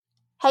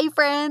Hey,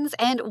 friends,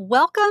 and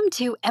welcome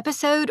to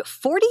episode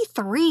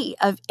 43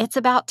 of It's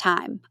About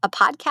Time, a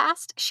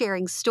podcast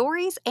sharing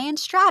stories and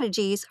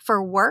strategies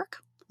for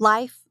work,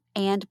 life,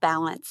 and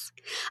balance.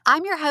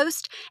 I'm your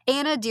host,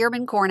 Anna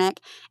Dearmon Kornick,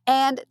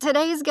 and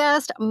today's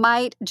guest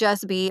might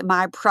just be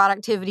my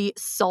productivity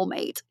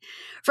soulmate.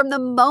 From the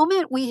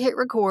moment we hit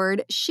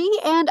record, she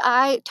and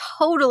I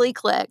totally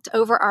clicked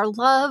over our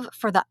love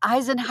for the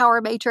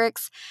Eisenhower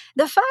Matrix,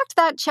 the fact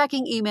that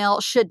checking email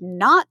should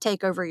not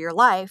take over your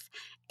life,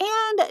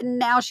 and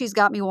now she's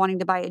got me wanting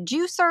to buy a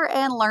juicer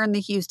and learn the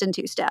Houston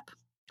two-step.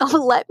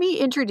 Let me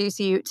introduce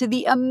you to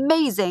the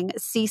amazing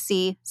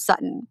CC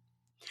Sutton.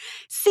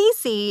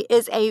 CC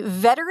is a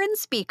veteran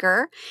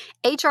speaker,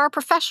 HR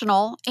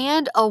professional,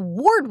 and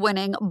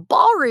award-winning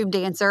ballroom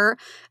dancer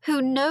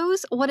who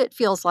knows what it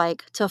feels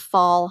like to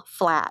fall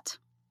flat.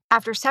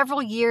 After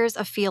several years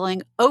of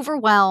feeling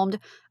overwhelmed,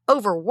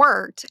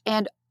 overworked,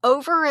 and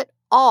over it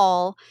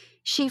all,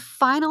 she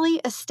finally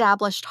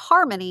established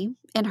harmony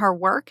in her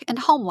work and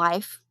home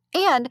life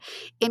and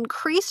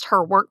increased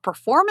her work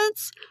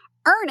performance,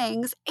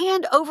 earnings,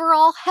 and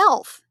overall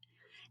health.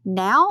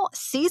 Now,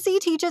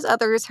 Cece teaches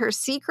others her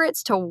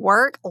secrets to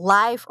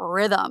work-life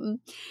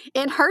rhythm.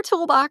 In her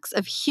toolbox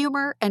of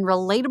humor and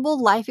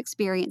relatable life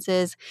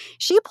experiences,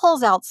 she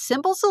pulls out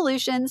simple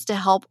solutions to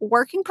help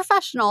working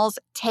professionals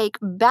take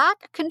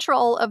back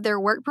control of their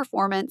work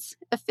performance,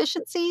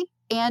 efficiency,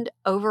 and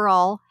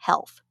overall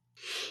health.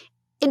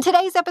 In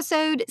today's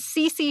episode,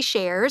 Cece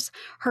shares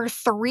her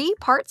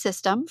 3-part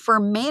system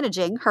for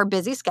managing her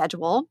busy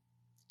schedule,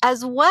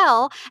 as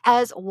well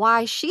as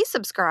why she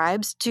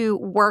subscribes to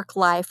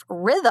work-life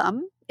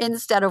rhythm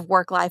instead of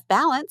work-life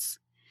balance.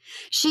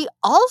 She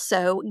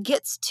also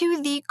gets to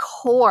the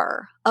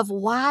core of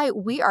why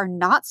we are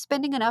not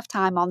spending enough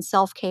time on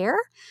self-care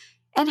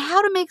and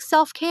how to make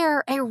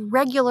self-care a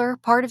regular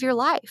part of your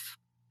life.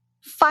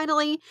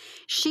 Finally,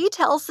 she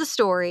tells the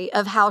story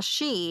of how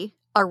she,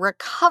 a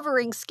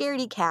recovering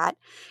scaredy cat,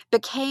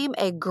 became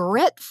a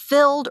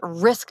grit-filled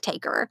risk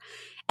taker,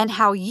 and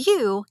how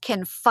you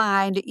can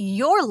find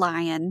your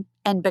lion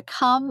and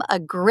become a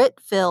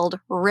grit-filled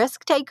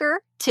risk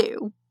taker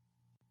too.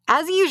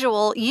 As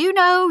usual, you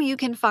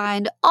can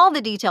find all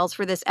the details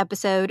for this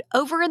episode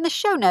over in the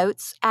show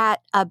notes at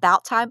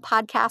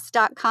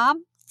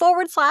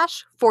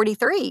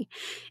abouttimepodcast.com/43,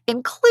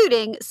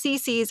 including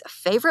Cece's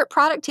favorite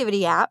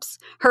productivity apps,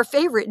 her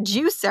favorite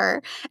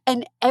juicer,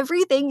 and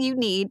everything you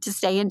need to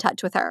stay in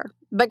touch with her.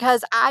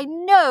 Because I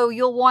know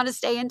you'll want to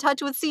stay in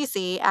touch with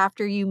Cece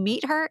after you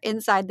meet her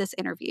inside this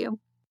interview.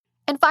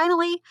 And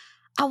finally,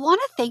 I want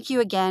to thank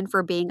you again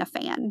for being a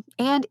fan.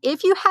 And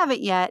if you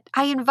haven't yet,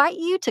 I invite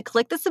you to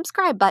click the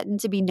subscribe button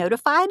to be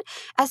notified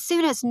as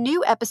soon as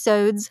new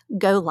episodes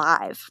go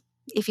live.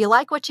 If you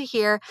like what you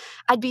hear,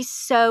 I'd be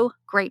so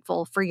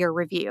grateful for your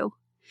review.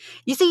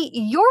 You see,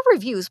 your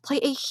reviews play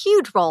a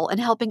huge role in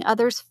helping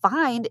others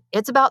find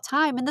It's About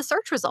Time in the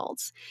search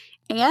results.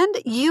 And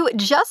you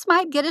just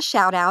might get a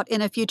shout out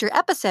in a future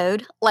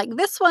episode like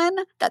this one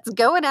that's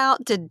going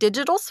out to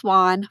Digital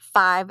Swan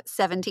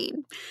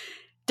 517.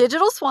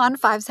 Digital Swan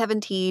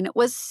 517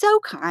 was so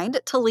kind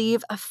to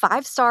leave a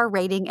 5-star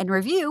rating and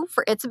review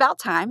for It's About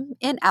Time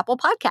in Apple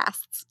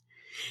Podcasts.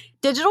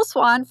 Digital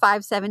Swan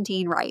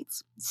 517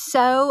 writes,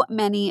 "So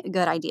many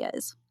good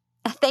ideas.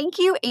 Thank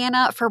you,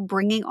 Anna, for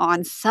bringing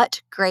on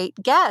such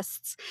great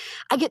guests.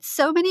 I get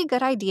so many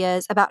good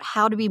ideas about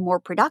how to be more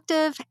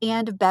productive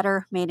and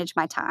better manage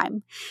my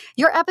time.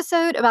 Your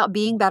episode about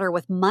being better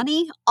with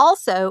money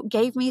also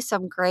gave me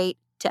some great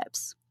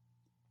tips."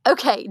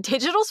 Okay,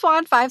 Digital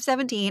Swan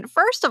 517,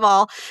 first of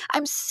all,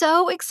 I'm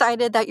so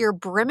excited that you're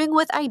brimming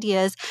with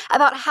ideas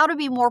about how to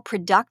be more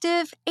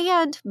productive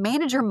and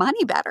manage your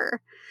money better.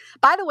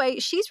 By the way,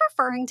 she's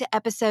referring to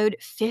episode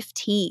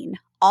 15,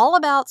 all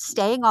about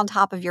staying on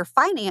top of your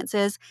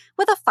finances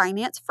with a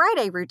Finance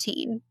Friday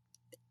routine.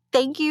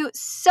 Thank you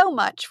so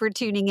much for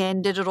tuning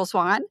in, Digital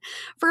Swan,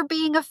 for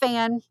being a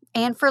fan,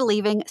 and for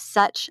leaving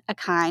such a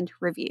kind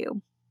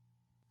review.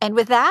 And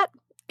with that,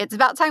 it's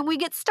about time we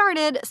get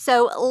started,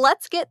 so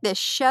let's get this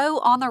show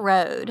on the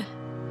road.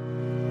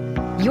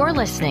 You're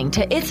listening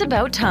to It's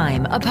About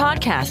Time, a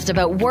podcast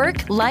about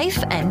work,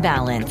 life, and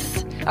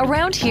balance.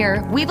 Around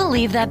here, we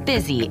believe that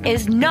busy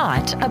is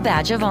not a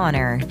badge of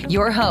honor.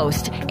 Your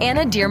host,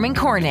 Anna Dearmon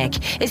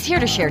Kornick, is here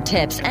to share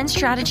tips and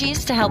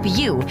strategies to help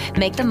you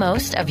make the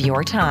most of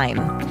your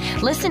time.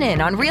 Listen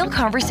in on real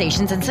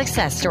conversations and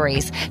success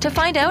stories to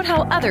find out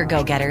how other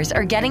go-getters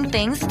are getting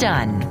things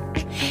done.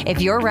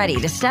 If you're ready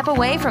to step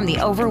away from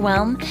the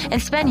overwhelm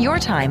and spend your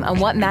time on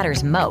what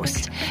matters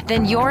most,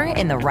 then you're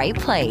in the right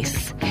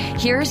place.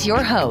 Here's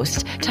your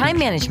host, time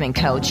management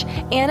coach,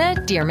 Anna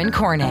Dearmon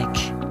Kornick.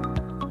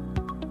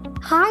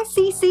 Hi,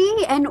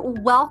 Cece,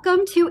 and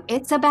welcome to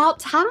It's About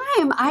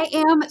Time. I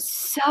am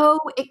so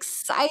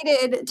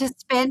excited to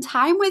spend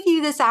time with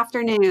you this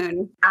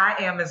afternoon. I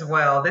am as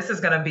well. This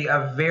is going to be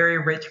a very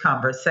rich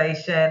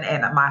conversation,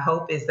 and my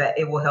hope is that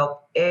it will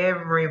help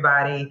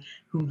everybody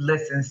who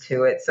listens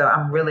to it. So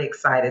I'm really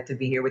excited to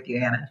be here with you,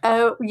 Anna.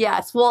 Oh,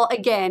 yes. Well,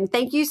 again,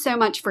 thank you so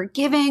much for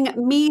giving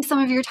me some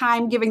of your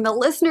time, giving the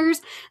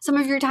listeners some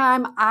of your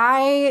time.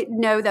 I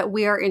know that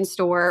we are in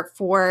store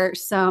for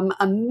some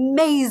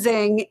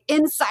amazing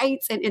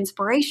insights and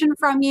inspiration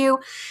from you.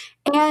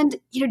 And,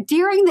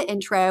 during the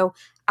intro,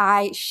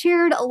 I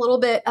shared a little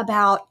bit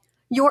about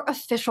your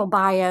official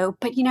bio,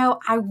 but,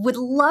 I would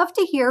love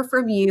to hear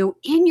from you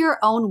in your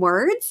own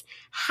words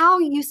how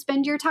you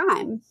spend your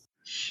time.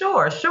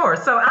 Sure.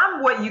 So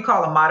I'm what you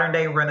call a modern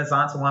day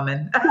Renaissance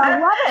woman. I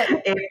love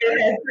it. If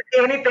it has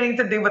anything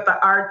to do with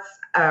the arts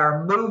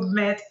or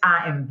movement,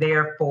 I am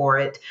there for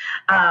it.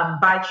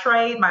 By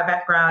trade, my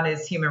background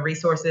is human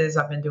resources.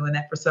 I've been doing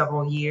that for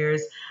several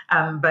years.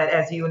 But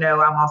as you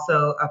know, I'm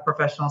also a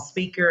professional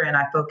speaker, and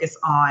I focus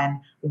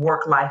on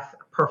work-life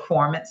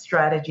performance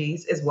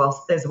strategies as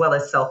well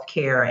as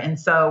self-care. And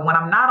so when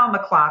I'm not on the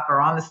clock or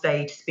on the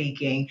stage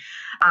speaking,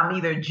 I'm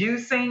either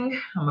juicing.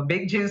 I'm a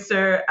big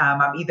juicer.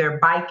 I'm either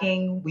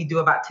biking. We do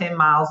about 10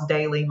 miles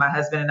daily, my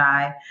husband and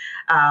I.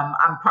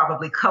 I'm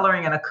probably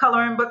coloring in a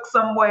coloring book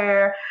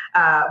somewhere.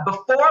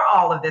 Before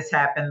all of this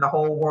happened, the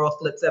whole world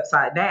flips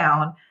upside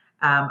down.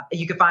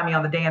 You can find me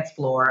on the dance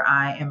floor.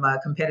 I am a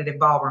competitive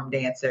ballroom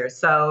dancer.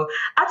 So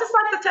I just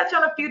like to touch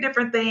on a few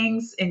different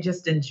things and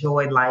just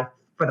enjoy life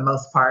for the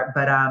most part.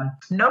 But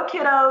no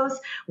kiddos.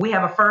 We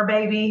have a fur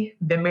baby,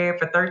 been married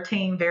for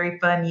 13 very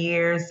fun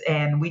years,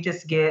 and we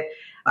just get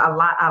a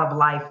lot out of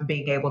life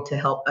being able to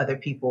help other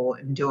people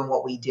and doing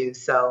what we do.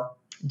 So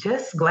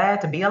just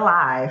glad to be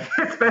alive,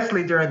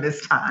 especially during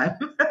this time.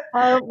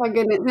 Oh my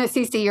goodness. No,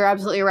 Cece, you're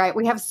absolutely right.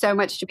 We have so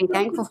much to be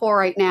thankful for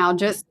right now,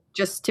 just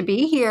to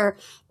be here.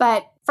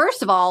 But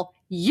first of all,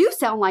 you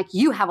sound like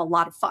you have a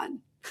lot of fun.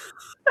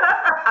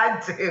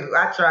 I do.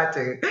 I try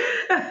to.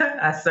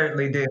 I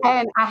certainly do.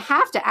 And I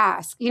have to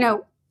ask,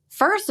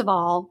 first of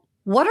all,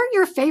 what are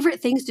your favorite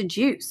things to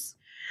juice?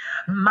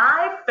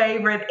 My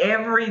favorite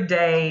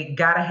everyday,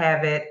 gotta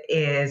have it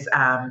is,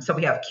 so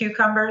we have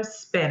cucumbers,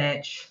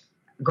 spinach,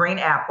 green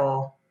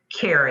apple,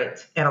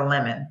 carrot, and a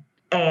lemon.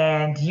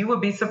 And you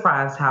would be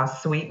surprised how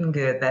sweet and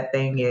good that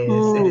thing is.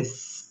 It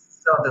is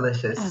so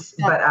delicious.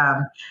 But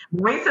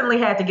recently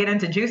had to get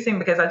into juicing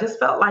because I just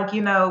felt like,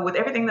 with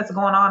everything that's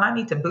going on, I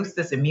need to boost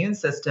this immune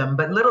system.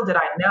 But little did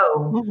I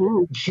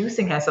know,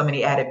 juicing has so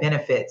many added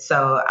benefits.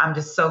 So I'm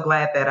just so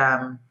glad that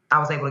I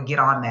was able to get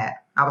on that.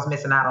 I was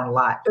missing out on a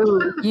lot.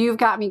 Ooh, you've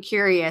got me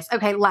curious.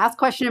 Okay, last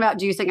question about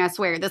juicing, I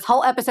swear. This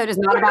whole episode is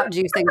not about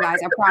juicing, guys,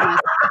 I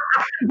promise.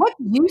 What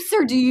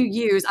juicer do you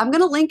use? I'm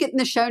going to link it in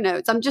the show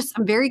notes. I'm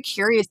very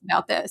curious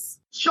about this.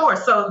 Sure.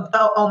 So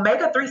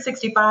Omega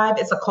 365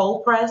 is a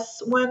cold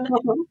press one,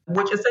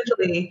 which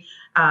essentially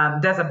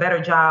does a better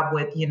job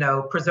with,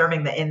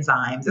 preserving the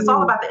enzymes. It's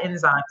all about the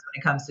enzymes when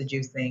it comes to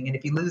juicing. And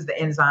if you lose the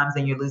enzymes,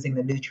 then you're losing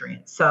the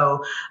nutrients.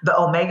 So the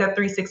Omega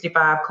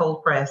 365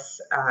 cold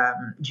press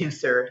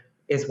juicer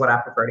is what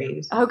I prefer to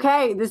use.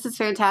 Okay, this is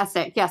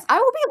fantastic. Yes, I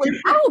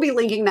will be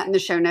linking that in the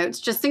show notes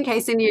just in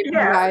case any of you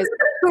guys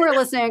who are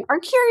listening are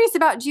curious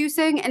about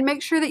juicing, and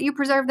make sure that you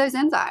preserve those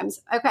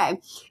enzymes. Okay.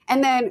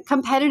 And then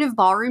competitive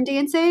ballroom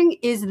dancing,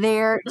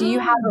 do you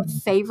have a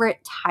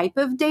favorite type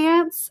of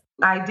dance?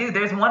 I do.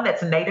 There's one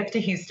that's native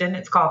to Houston.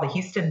 It's called the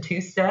Houston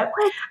Two-Step.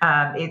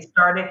 It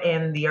started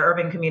in the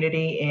urban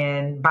community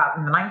in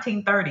the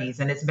 1930s,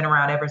 and it's been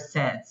around ever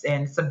since.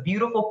 And it's a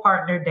beautiful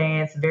partner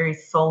dance, very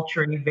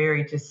sultry,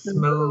 very just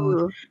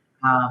smooth.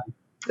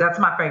 That's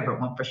my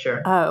favorite one for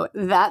sure. Oh,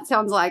 that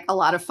sounds like a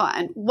lot of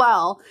fun.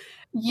 Well,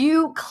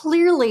 you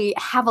clearly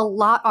have a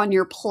lot on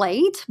your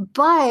plate,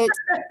 but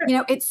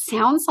it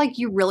sounds like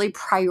you really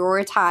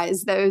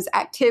prioritize those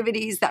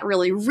activities that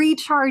really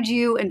recharge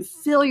you and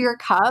fill your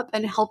cup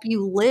and help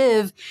you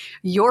live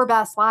your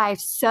best life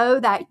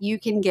so that you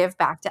can give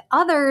back to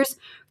others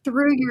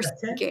through your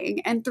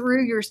speaking and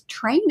through your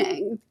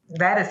training.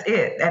 That is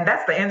it. And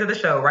that's the end of the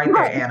show right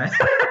there, Anna.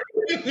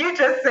 You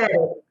just said it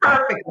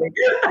perfectly.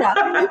 Yeah,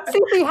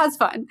 Cece has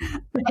fun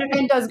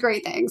and does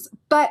great things.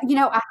 But,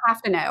 I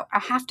have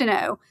to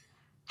know,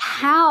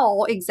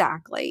 how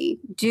exactly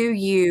do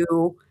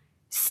you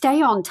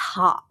stay on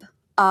top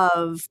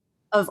of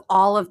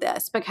all of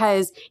this?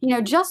 Because,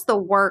 just the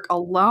work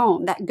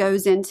alone that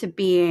goes into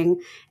being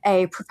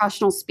a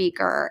professional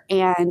speaker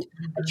and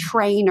a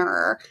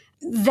trainer,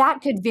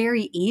 that could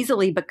very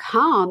easily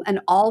become an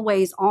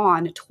always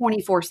on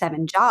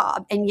 24/7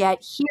 job. And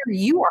yet here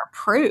you are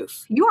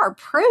proof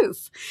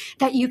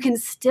that you can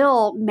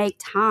still make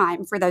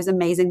time for those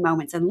amazing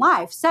moments in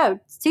life. So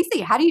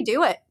Cece, how do you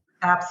do it?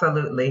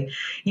 Absolutely.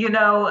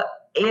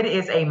 It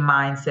is a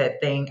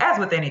mindset thing. As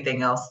with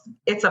anything else,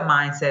 it's a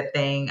mindset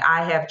thing.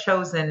 I have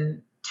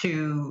chosen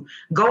to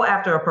go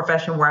after a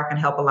profession where I can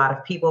help a lot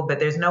of people, but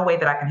there's no way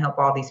that I can help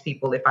all these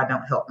people if I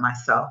don't help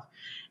myself.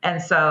 And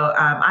so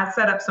I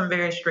set up some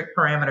very strict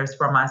parameters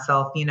for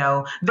myself.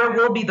 There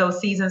will be those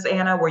seasons,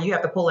 Anna, where you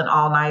have to pull an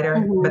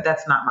all-nighter, but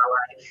that's not my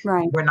life.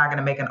 Right. We're not going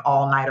to make an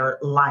all-nighter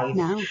life,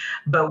 No.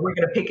 but we're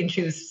going to pick and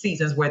choose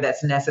seasons where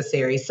that's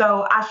necessary.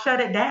 So I shut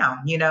it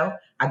down,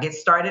 I get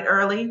started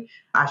early.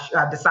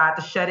 I decide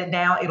to shut it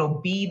down. It'll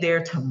be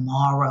there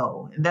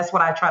tomorrow. And that's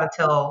what I try to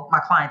tell my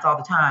clients all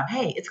the time.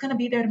 Hey, it's going to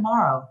be there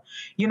tomorrow.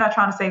 You're not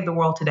trying to save the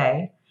world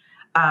today.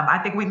 I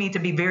think we need to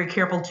be very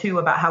careful too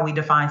about how we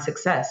define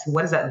success.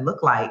 What does that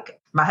look like?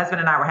 My husband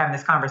and I were having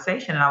this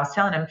conversation, and I was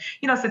telling him,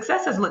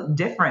 successes look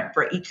different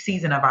for each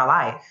season of our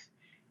life.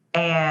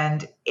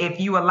 And if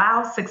you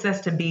allow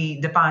success to be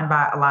defined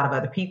by a lot of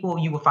other people,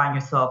 you will find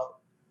yourself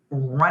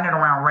running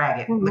around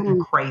ragged, looking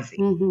crazy,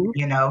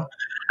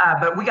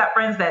 But we got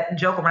friends that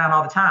joke around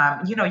all the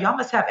time. Y'all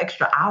must have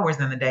extra hours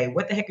in the day.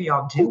 What the heck are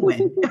y'all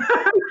doing?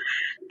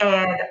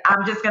 And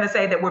I'm just going to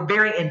say that we're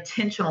very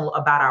intentional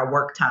about our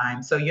work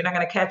time. So you're not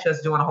going to catch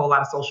us doing a whole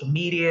lot of social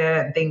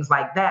media and things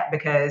like that,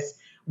 because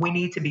we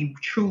need to be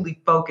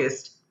truly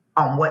focused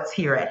on what's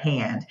here at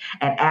hand.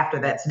 And after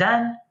that's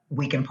done,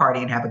 we can party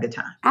and have a good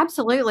time.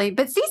 Absolutely.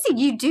 But Cece,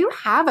 you do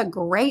have a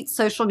great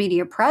social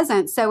media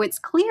presence. So it's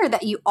clear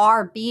that you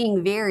are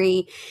being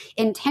very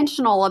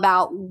intentional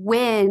about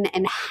when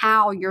and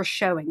how you're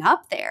showing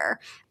up there.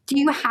 Do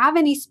you have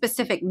any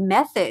specific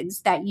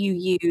methods that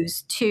you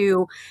use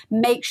to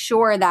make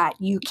sure that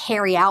you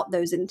carry out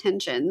those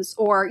intentions?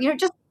 Or, just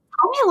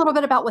tell me a little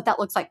bit about what that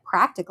looks like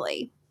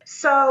practically.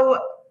 So,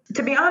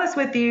 to be honest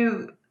with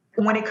you,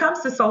 when it comes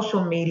to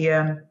social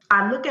media,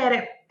 I look at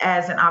it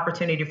as an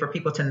opportunity for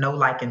people to know,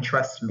 like, and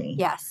trust me.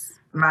 Yes.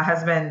 My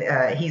husband,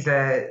 he's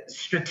a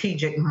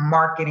strategic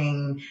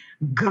marketing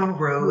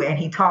guru, and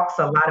he talks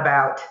a lot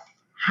about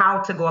how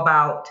to go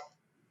about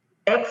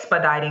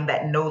expediting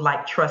that know,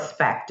 like, trust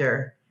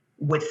factor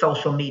with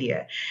social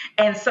media.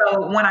 And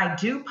so when I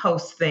do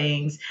post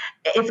things,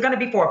 it's going to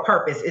be for a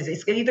purpose.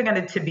 It's either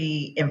going to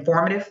be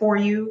informative for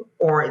you,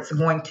 or it's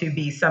going to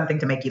be something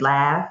to make you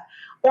laugh,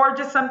 or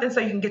just something so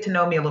you can get to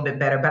know me a little bit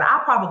better. But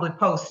I'll probably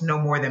post no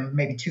more than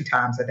maybe 2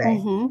 times a day.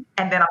 And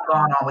then I'm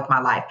going on with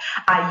my life.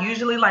 I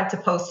usually like to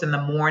post in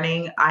the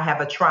morning. I have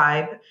a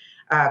tribe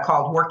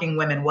called Working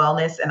Women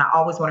Wellness, and I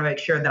always want to make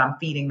sure that I'm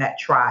feeding that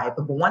tribe.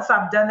 But once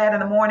I've done that in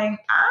the morning,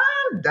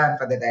 I'm done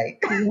for the day.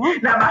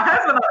 Now, my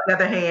husband, on the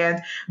other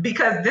hand,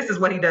 because this is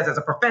what he does as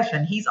a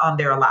profession, he's on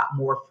there a lot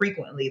more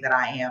frequently than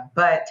I am.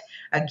 But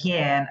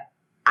again,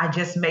 I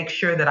just make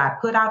sure that I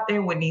put out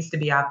there what needs to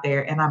be out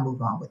there, and I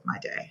move on with my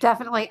day.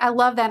 Definitely. I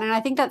love that. And I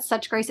think that's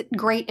such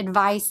great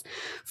advice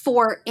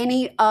for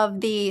any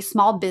of the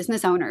small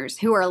business owners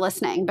who are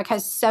listening,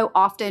 because so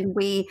often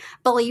we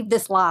believe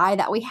this lie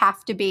that we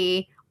have to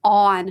be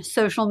on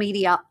social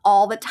media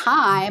all the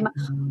time,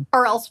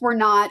 or else we're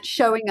not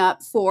showing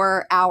up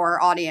for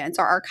our audience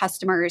or our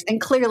customers.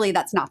 And clearly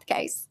that's not the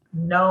case.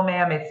 No,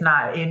 ma'am, it's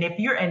not. And if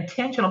you're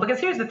intentional, because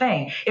here's the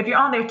thing, if you're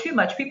on there too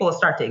much, people will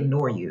start to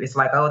ignore you. It's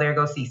like, oh, there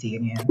goes Cece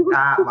again.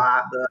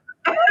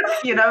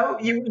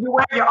 You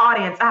wear your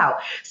audience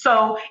out.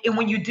 So and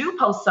when you do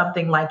post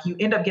something, like, you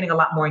end up getting a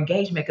lot more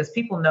engagement, because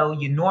people know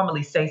you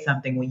normally say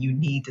something when you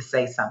need to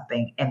say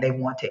something and they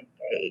want to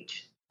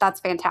engage. That's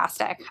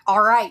fantastic.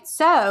 All right.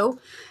 So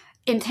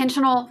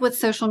intentional with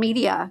social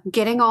media,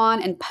 getting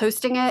on and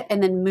posting it,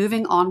 and then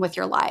moving on with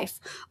your life.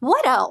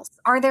 What else?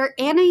 Are there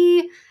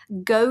any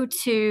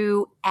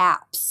go-to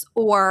apps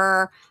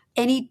or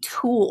any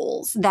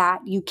tools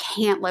that you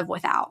can't live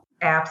without?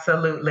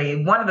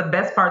 Absolutely. One of the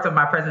best parts of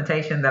my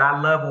presentation that I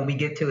love when we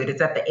get to it,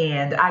 it's at the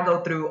end. I go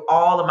through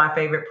all of my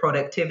favorite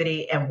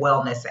productivity and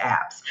wellness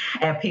apps.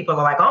 And people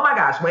are like, oh my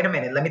gosh, wait a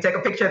minute. Let me take a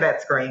picture of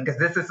that screen, because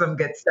this is some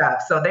good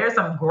stuff. So there's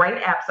some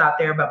great apps out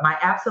there, but my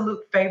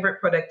absolute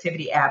favorite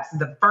productivity apps,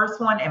 the first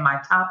one and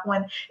my top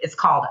one, is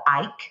called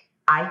Ike.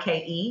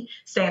 IKE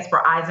stands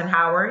for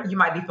Eisenhower. You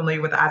might be familiar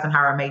with the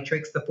Eisenhower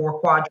Matrix, the 4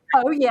 quadrants.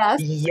 Oh, yes.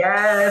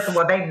 Yes.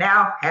 Well, they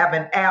now have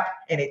an app,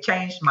 and it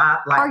changed my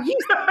life.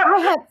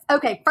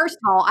 Okay, first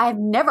of all, I have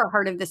never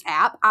heard of this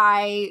app.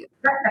 I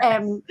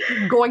am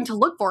going to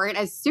look for it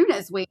as soon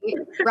as we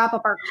wrap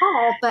up our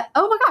call. But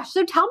oh my gosh,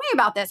 so tell me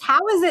about this.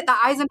 How is it the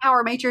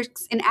Eisenhower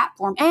Matrix in app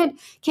form? And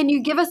can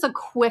you give us a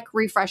quick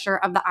refresher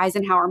of the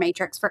Eisenhower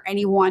Matrix for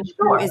anyone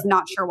who is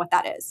not sure what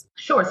that is?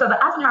 Sure. So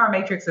the Eisenhower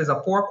Matrix is a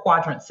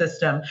 4-quadrant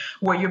system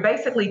where you're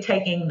basically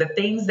taking the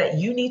things that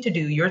you need to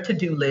do, your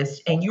to-do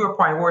list, and you are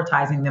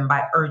prioritizing them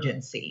by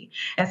urgency.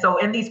 And so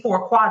in these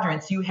 4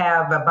 quadrants, you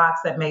have a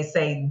box that may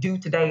say due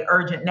today,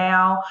 urgent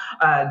now,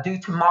 due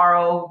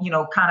tomorrow,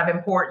 kind of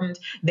important.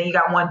 Then you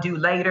got one due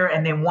later,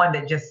 and then one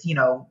that just,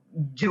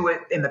 do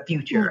it in the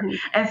future.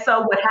 And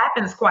so what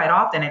happens quite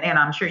often, and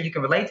I'm sure you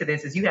can relate to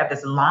this, is you have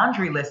this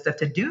laundry list of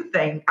to-do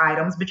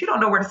items, but you don't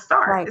know where to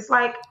start. Right. It's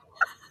like,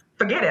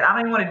 forget it. I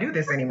don't even want to do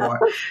this anymore.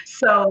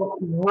 So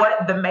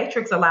what the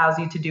Matrix allows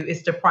you to do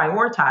is to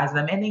prioritize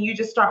them. And then you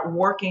just start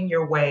working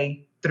your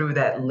way through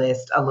that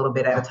list a little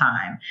bit at a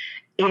time.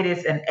 It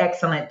is an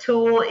excellent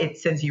tool. It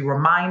sends you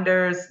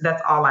reminders.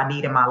 That's all I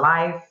need in my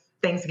life.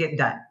 Things get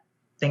done.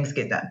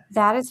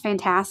 That is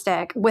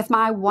fantastic. With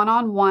my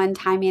one-on-one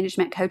time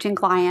management coaching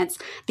clients,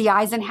 the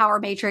Eisenhower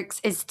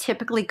Matrix is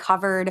typically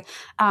covered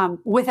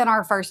within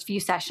our first few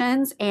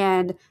sessions.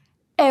 And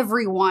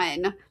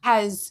everyone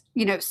has,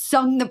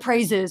 sung the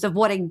praises of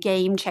what a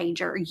game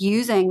changer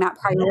using that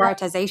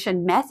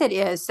prioritization method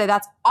is. So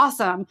that's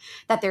awesome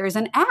that there is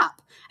an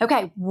app.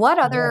 Okay. What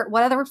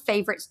other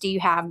favorites do you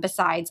have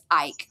besides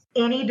Ike?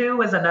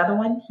 Anydo is another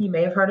one. You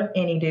may have heard of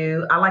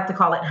Anydo. I like to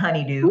call it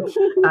Honeydew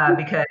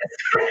because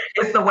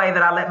it's the way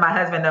that I let my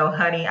husband know,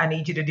 honey, I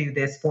need you to do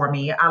this for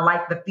me. I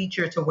like the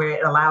feature to where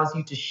it allows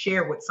you to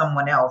share with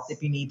someone else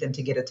if you need them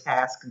to get a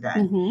task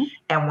done. Mm-hmm.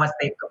 And once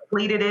they've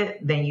completed it,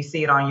 then you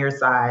see it on your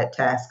side,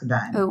 task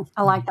done. Oh,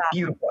 I like that.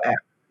 Beautiful app.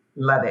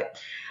 Love it.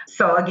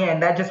 So again,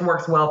 that just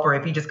works well for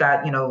if you just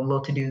got,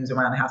 little to-dos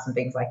around the house and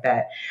things like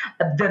that.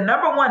 The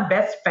number one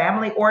best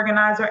family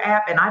organizer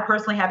app, and I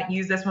personally haven't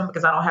used this one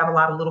because I don't have a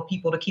lot of little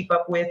people to keep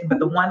up with, but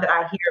the one that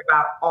I hear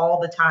about all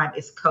the time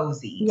is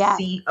Cozy. Yes.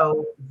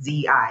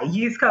 Cozi.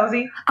 You use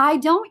Cozy? I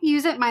don't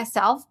use it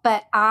myself,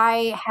 but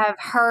I have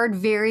heard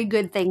very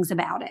good things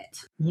about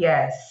it.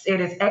 Yes, it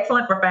is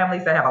excellent for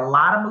families that have a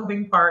lot of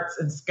moving parts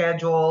and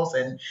schedules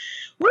and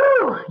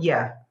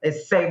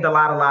it's saved a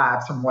lot of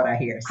lives from what I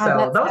hear.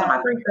 So those are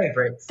my three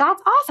favorites.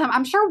 That's awesome.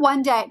 I'm sure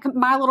one day,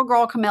 my little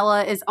girl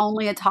Camilla is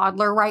only a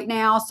toddler right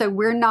now, so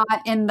we're not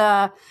in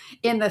the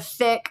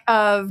thick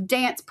of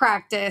dance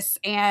practice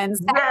and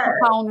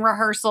saxophone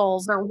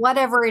rehearsals or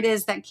whatever it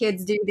is that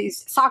kids do,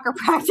 these soccer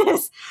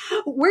practice.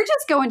 We're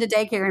just going to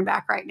daycare and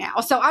back right now.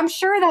 So I'm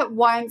sure that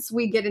once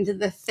we get into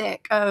the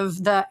thick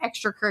of the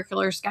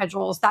extracurricular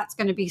schedules, that's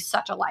going to be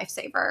such a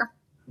lifesaver.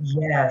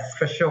 Yes,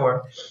 for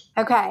sure.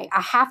 Okay.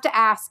 I have to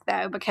ask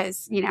though,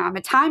 because, I'm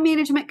a time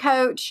management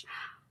coach.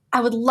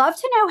 I would love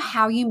to know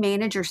how you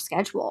manage your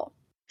schedule.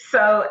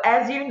 So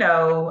as you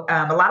know,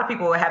 a lot of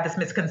people have this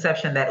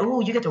misconception that,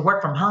 you get to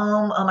work from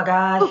home. Oh my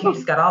gosh, you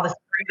just got all this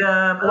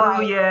freedom. Right.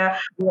 Oh yeah.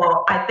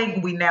 Well, I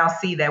think we now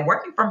see that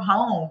working from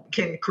home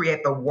can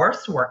create the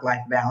worst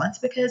work-life balance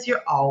because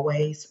you're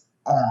always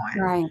on.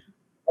 Right.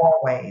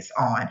 Always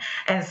on.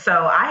 And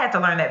so I had to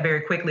learn that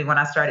very quickly when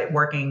I started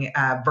working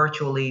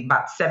virtually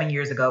about 7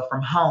 years ago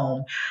from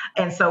home.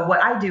 And so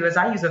what I do is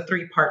I use a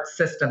 3-part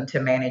system to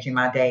managing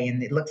my day,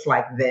 and it looks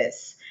like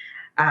this.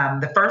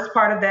 The first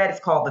part of that is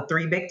called the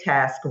 3 big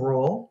task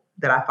rule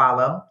that I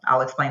follow.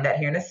 I'll explain that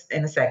here in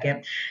a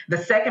second. The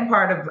second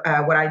part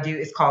of what I do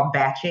is called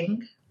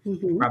batching.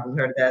 Mm-hmm. Probably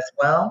heard of that as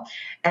well.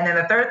 And then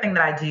the third thing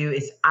that I do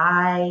is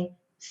I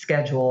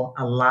schedule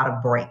a lot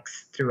of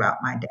breaks throughout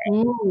my day.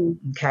 Mm.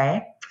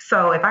 Okay.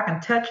 So if I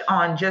can touch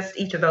on just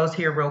each of those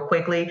here real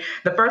quickly,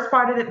 the first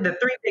part of it, the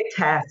 3 big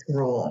task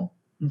rule.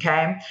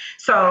 Okay.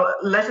 So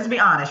let's just be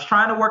honest,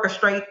 trying to work a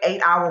straight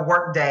 8-hour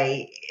work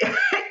day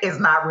is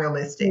not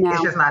realistic. No.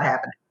 It's just not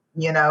happening.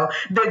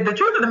 The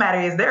truth of the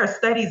matter is there are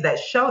studies that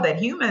show that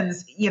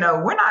humans,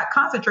 we're not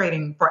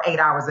concentrating for 8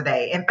 hours a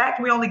day. In fact,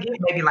 we only get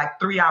maybe like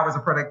 3 hours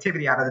of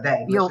productivity out of the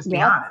day. Let's just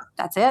be honest.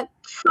 That's it.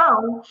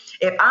 So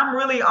if I'm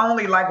really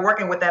only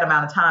working with that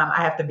amount of time,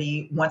 I have to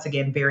be, once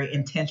again, very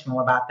intentional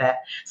about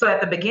that. So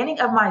at the beginning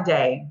of my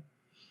day,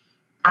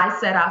 I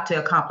set out to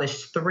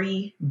accomplish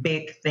 3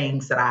 big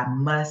things that I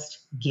must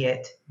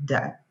get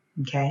done.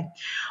 Okay.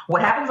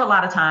 What happens a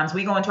lot of times,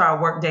 we go into our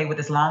work day with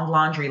this long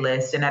laundry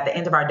list, and at the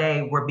end of our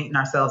day, we're beating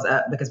ourselves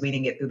up because we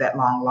didn't get through that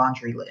long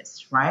laundry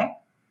list, right?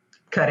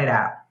 Cut it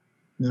out.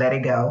 Let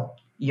it go.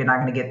 You're not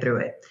going to get through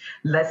it.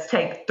 Let's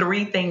take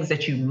 3 things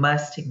that you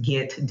must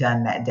get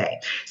done that day.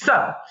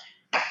 So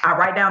I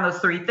write down those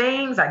 3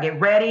 things. I get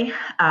ready.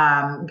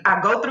 I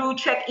go through,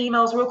 check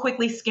emails real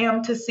quickly,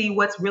 skim to see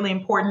what's really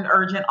important,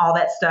 urgent, all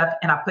that stuff.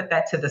 And I put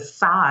that to the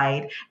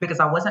side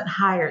because I wasn't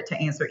hired to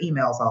answer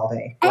emails all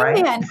day. Right?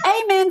 Amen.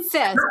 Amen,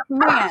 sis.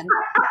 Man,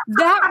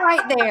 that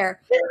right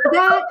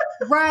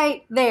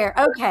there.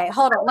 Okay,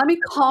 hold on. Let me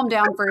calm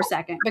down for a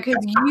second because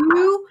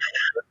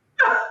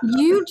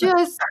you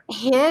just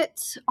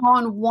hit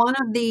on one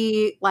of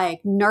the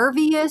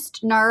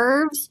nerviest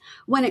nerves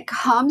when it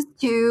comes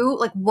to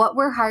what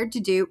we're hired to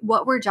do,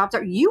 what our jobs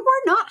are. You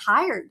were not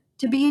hired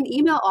to be in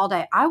email all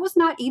day. I was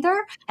not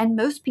either, and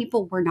most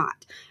people were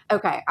not.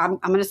 Okay, I'm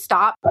going to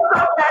stop.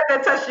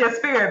 That touched your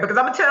spirit because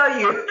I'm going to tell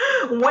you,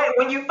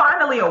 when you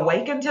finally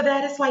awaken to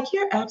that, it's like,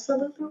 you're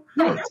absolutely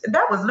right.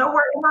 That was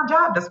nowhere in my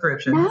job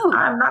description. No.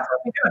 I'm not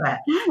supposed to be doing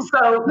that. No.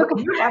 So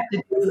what you have to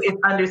do is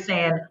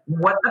understand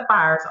what the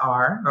fires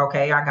are.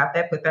 Okay, I got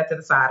that. Put that to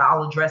the side.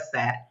 I'll address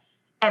that.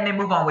 And then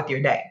move on with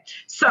your day.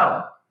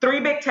 So 3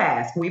 big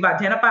tasks. We've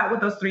identified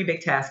what those 3 big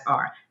tasks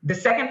are. The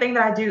second thing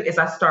that I do is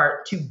I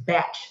start to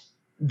batch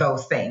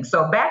those things.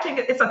 So batching,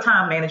 it's a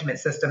time management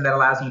system that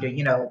allows you to,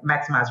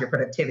 maximize your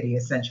productivity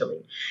essentially.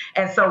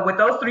 And so with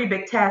those 3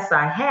 big tasks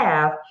I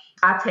have,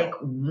 I take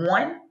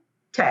 1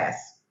 task.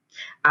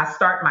 I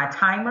start my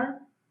timer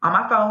on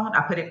my phone.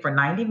 I put it for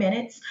 90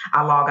 minutes.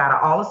 I log out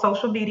of all the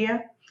social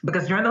media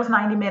because during those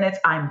 90 minutes,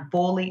 I'm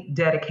fully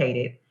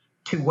dedicated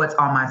to what's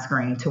on my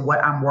screen, to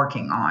what I'm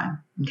working on.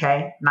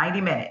 Okay. 90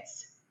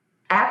 minutes.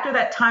 After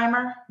that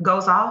timer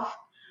goes off,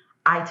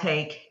 I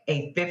take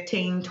a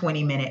 15,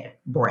 20-minute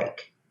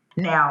break.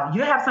 Now,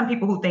 you have some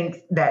people who think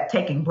that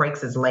taking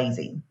breaks is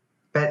lazy,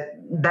 but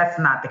That's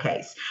not the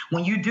case.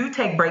 When you do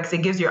take breaks, it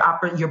gives your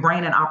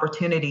brain an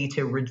opportunity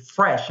to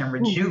refresh and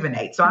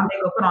rejuvenate. So I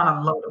may go put on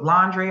a load of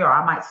laundry, or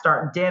I might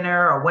start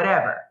dinner or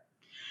whatever.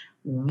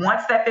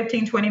 Once that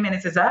 15, 20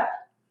 minutes is up,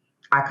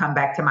 I come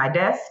back to my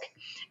desk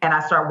and I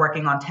start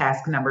working on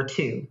task number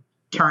 2.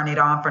 Turn it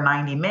on for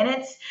 90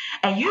 minutes.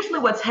 And usually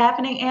what's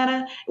happening,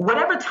 Anna,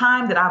 whatever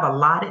time that I've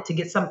allotted to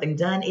get something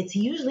done, it's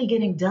usually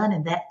getting done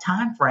in that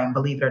time frame,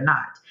 believe it or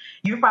not.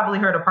 You've probably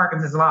heard of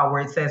Parkinson's law,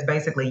 where it says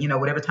basically,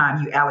 whatever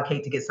time you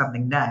allocate to get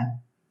something done,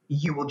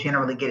 you will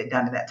generally get it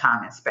done in that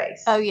time and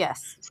space. Oh,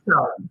 yes.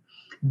 So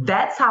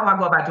that's how I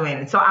go about doing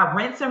it. So I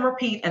rinse and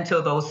repeat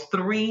until those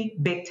 3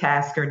 big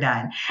tasks are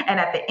done. And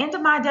at the end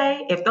of my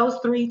day, if those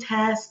 3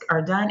 tasks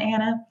are done,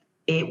 Anna,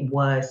 it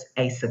was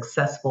a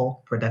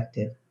successful,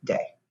 productive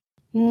day.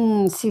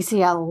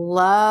 Cece, I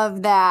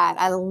love that.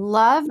 I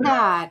love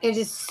that. It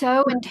is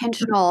so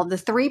intentional. The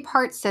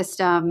 3-part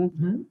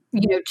system,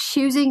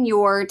 choosing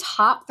your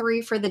top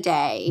 3 for the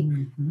day,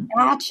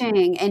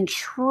 batching and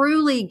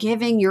truly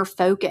giving your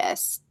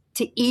focus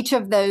to each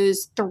of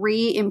those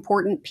 3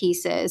 important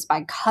pieces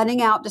by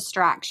cutting out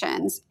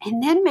distractions,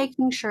 and then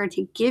making sure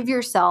to give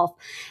yourself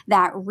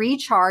that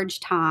recharge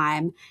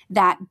time,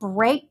 that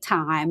break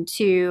time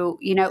to,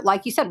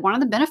 like you said, one of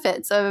the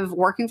benefits of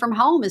working from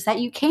home is that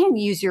you can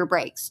use your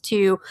breaks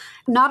to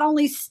not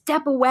only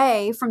step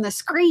away from the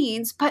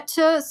screens, but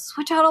to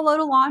switch out a load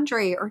of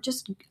laundry or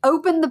just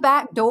open the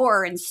back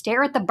door and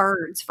stare at the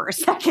birds for a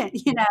second,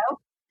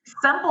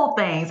 Simple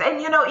things.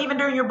 And, even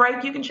during your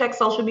break, you can check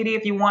social media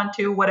if you want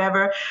to,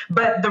 whatever.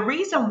 But the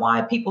reason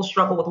why people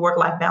struggle with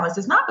work-life balance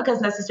is not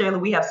because necessarily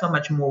we have so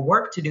much more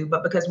work to do,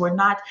 but because we're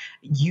not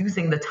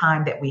using the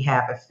time that we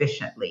have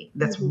efficiently.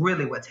 That's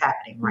really what's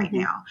happening right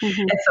now.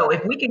 And so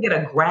if we can get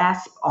a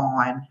grasp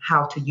on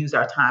how to use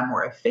our time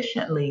more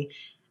efficiently,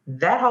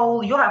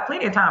 you'll have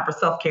plenty of time for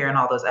self-care and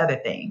all those other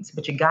things,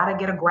 but you got to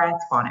get a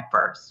grasp on it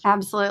first.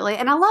 Absolutely.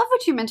 And I love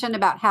what you mentioned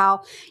about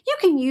how you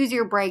can use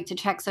your break to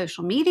check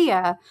social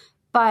media,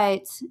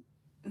 but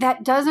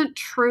that doesn't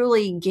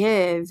truly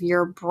give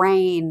your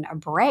brain a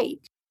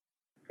break.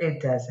 It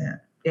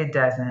doesn't.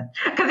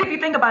 Because if you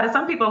think about it,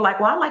 some people are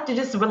like, well, I like to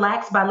just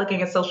relax by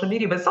looking at social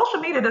media, but social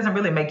media doesn't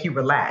really make you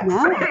relax.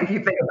 No. If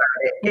you think about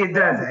it, it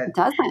doesn't. It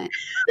doesn't.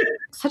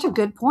 Such a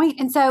good point.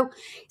 And so,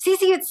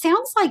 Cece, it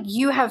sounds like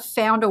you have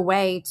found a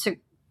way to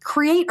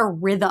create a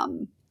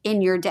rhythm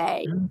in your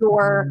day.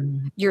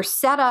 Your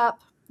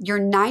setup, your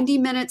 90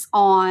 minutes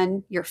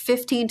on, your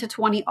 15 to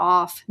 20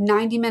 off,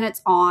 90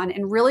 minutes on,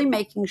 and really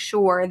making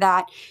sure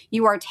that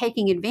you are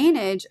taking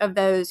advantage of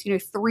those,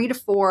 3 to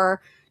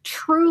 4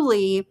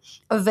 truly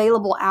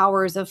available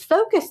hours of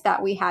focus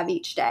that we have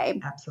each day.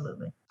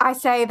 Absolutely. I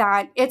say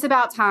that It's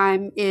About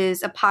Time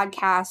is a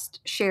podcast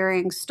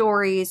sharing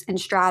stories and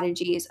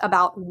strategies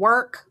about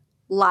work,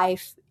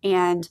 life,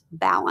 and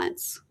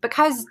balance.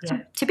 Because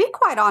to be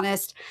quite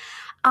honest,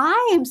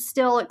 I am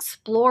still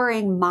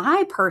exploring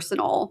my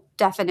personal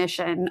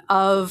definition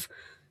of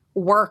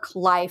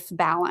work-life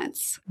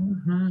balance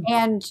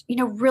and,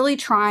 really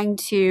trying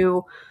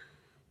to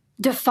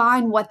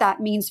define what that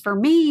means for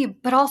me,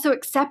 but also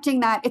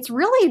accepting that it's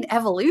really an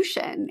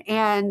evolution,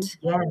 and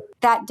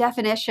that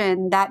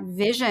definition, that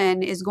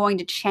vision is going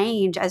to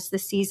change as the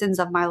seasons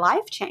of my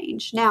life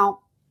change. Now,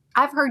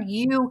 I've heard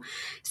you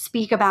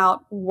speak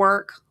about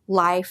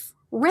work-life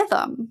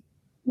rhythm.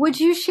 Would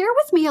you share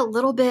with me a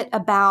little bit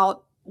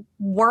about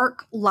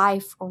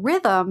work-life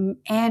rhythm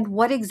and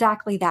what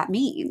exactly that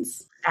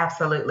means?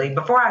 Absolutely.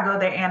 Before I go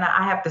there, Anna,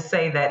 I have to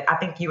say that I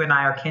think you and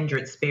I are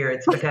kindred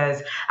spirits,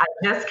 because I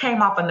just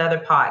came off another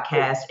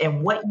podcast,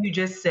 and what you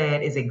just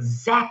said is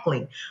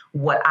exactly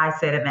what I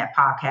said in that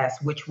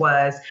podcast, which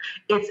was,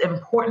 it's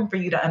important for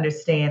you to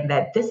understand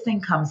that this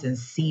thing comes in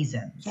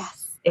seasons.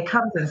 Yes. It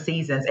comes in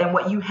seasons. And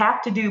what you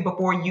have to do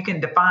before you can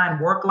define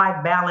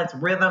work-life balance,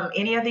 rhythm,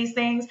 any of these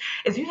things,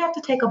 is you have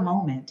to take a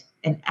moment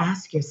and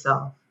ask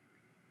yourself,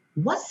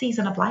 what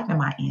season of life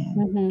am I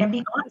in? And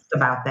be honest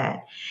about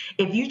that.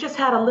 If you just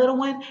had a little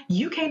one,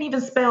 you can't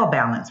even spell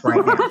balance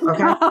right now.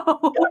 Okay.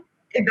 No.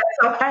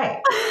 That's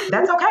okay.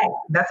 That's okay.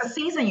 That's a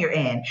season you're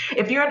in.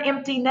 If you're an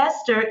empty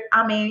nester,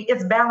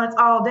 it's balance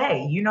all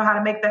day. You know how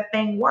to make that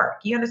thing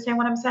work. You understand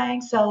what I'm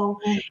saying? So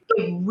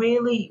it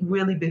really,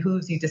 really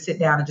behooves you to sit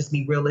down and just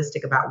be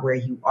realistic about where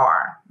you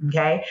are.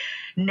 Okay.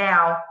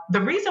 Now,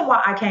 the reason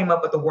why I came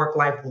up with the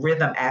work-life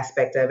rhythm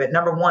aspect of it,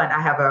 number one, I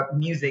have a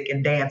music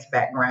and dance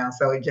background,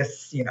 so it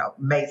just,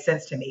 made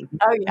sense to me.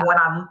 Oh, yeah. When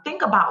I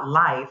think about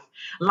life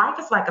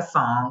is like a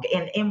song.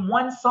 And in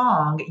one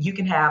song, you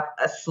can have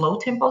a slow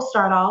tempo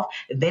start off,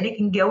 then it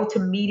can go to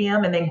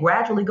medium, and then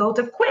gradually go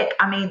to quick.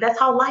 That's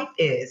how life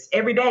is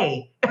every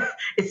day.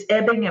 It's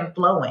ebbing and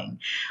flowing.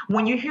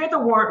 When you hear the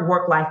word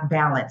work-life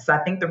balance, I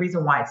think the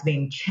reason why it's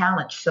being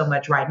challenged so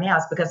much right now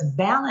is because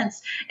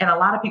balance in a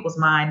lot of people's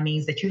mind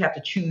means that you have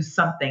to choose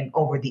something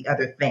over the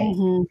other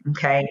thing.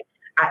 Okay.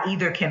 I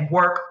either can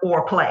work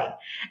or play.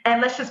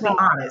 And let's just be Right.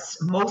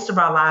 honest, most of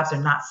our lives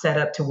are not set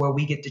up to where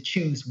we get to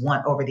choose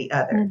one over the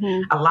other.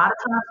 Hmm. A lot of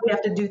times we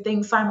have to do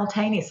things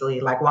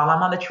simultaneously. Like while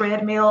I'm on the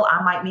treadmill,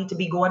 I might need to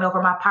be going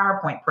over my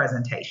PowerPoint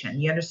presentation.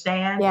 You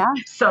understand? Yeah.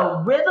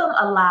 So rhythm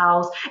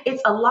allows,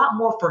 it's a lot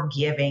more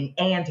forgiving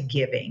and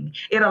giving.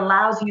 It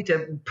allows you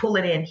to pull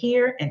it in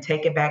here and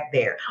take it back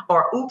there.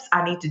 Or, oops,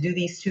 I need to do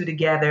these two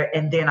together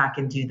and then I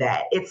can do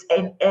that. It's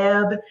an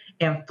ebb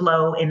and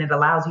flow, and it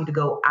allows you to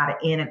go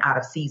in and out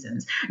of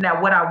seasons.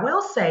 Now, what I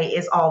will say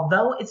is,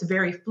 although it's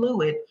very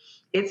fluid,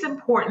 it's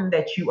important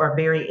that you are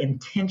very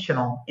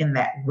intentional in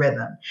that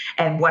rhythm.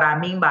 And what I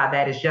mean by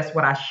that is just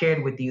what I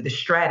shared with you, the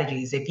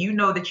strategies. If you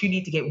know that you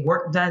need to get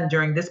work done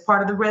during this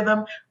part of the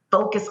rhythm,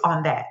 focus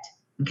on that.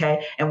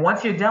 Okay. And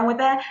once you're done with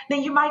that,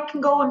 then you might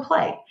can go and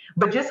play.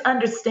 But just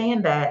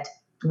understand that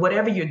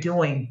whatever you're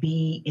doing,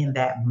 be in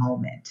that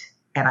moment.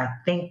 And I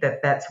think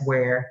that that's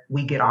where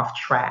we get off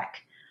track.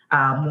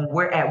 When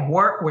we're at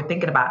work, we're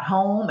thinking about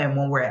home. And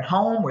when we're at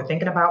home, we're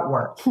thinking about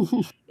work.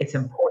 It's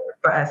important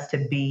for us to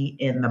be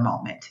in the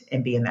moment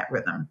and be in that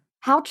rhythm.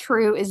 How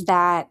true is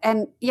that?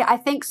 And yeah, I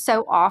think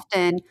so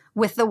often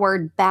with the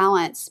word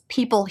balance,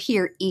 people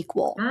hear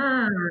equal,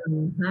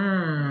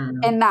 Mhm.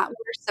 and that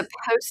we're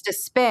supposed to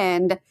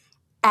spend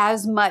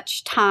as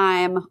much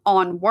time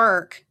on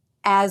work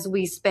as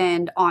we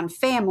spend on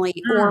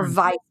family or Mm.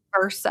 vice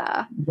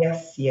versa.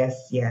 Yes,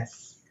 yes,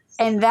 yes.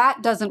 And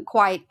that doesn't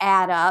quite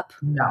add up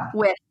No,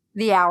 with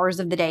the hours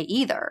of the day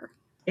either.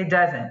 it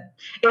doesn't.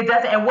 It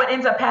doesn't. And what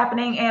ends up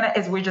happening, Anna,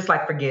 is we're just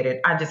like, forget it.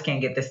 I just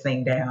can't get this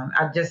thing down.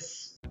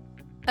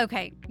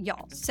 Okay,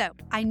 y'all. So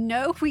I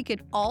know we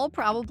could all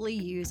probably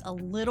use a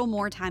little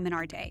more time in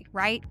our day,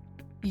 right?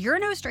 You're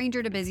no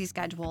stranger to busy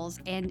schedules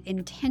and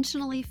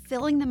intentionally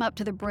filling them up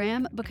to the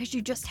brim because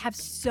you just have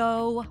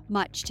so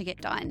much to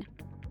get done.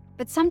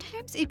 But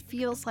sometimes it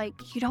feels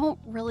like you don't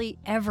really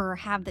ever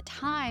have the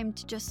time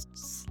to just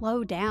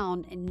slow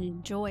down and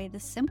enjoy the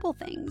simple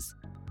things.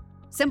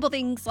 Simple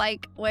things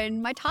like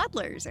when my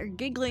toddlers are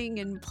giggling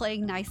and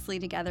playing nicely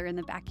together in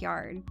the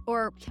backyard,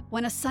 or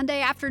when a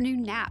Sunday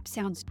afternoon nap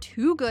sounds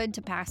too good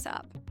to pass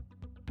up.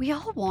 We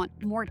all want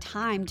more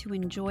time to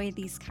enjoy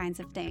these kinds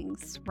of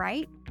things,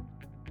 right?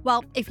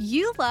 Well, if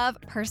you love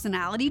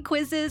personality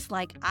quizzes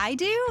like I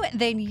do,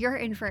 then you're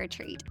in for a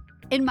treat.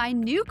 In my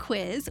new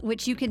quiz,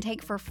 which you can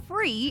take for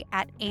free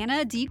at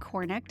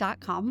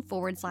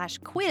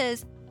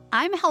annadcornick.com/quiz,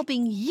 I'm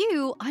helping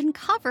you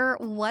uncover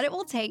what it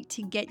will take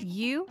to get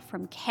you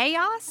from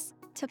chaos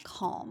to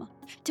calm,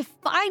 to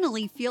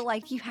finally feel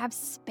like you have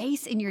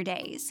space in your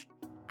days.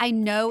 I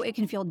know it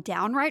can feel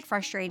downright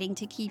frustrating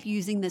to keep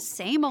using the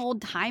same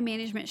old time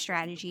management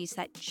strategies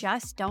that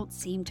just don't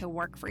seem to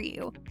work for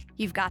you.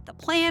 You've got the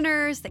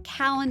planners, the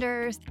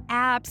calendars, the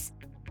apps.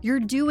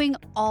 You're doing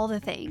all the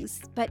things,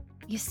 but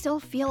you still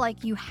feel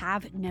like you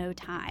have no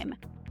time.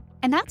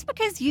 And that's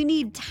because you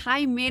need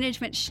time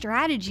management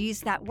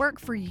strategies that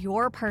work for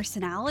your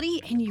personality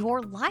and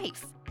your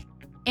life.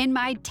 In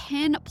my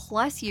 10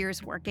 plus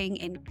years working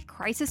in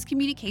crisis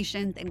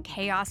communications and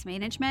chaos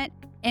management,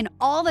 and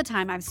all the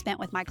time I've spent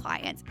with my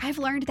clients, I've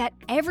learned that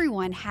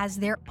everyone has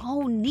their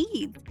own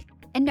needs.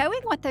 And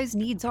knowing what those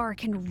needs are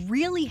can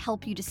really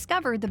help you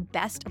discover the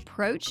best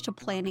approach to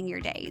planning your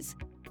days.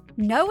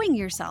 Knowing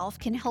yourself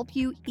can help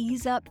you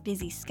ease up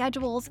busy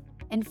schedules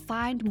and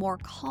find more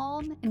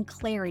calm and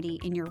clarity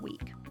in your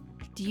week.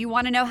 Do you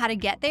want to know how to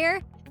get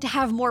there? To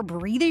have more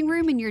breathing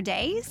room in your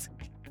days?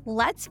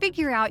 Let's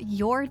figure out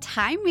your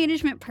time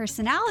management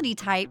personality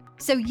type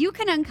so you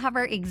can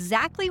uncover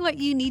exactly what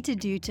you need to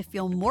do to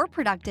feel more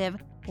productive,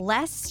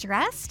 less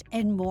stressed,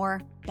 and more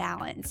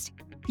balanced.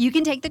 You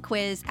can take the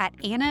quiz at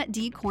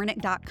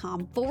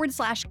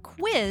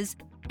annadcornick.com/quiz,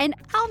 and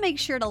I'll make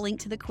sure to link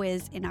to the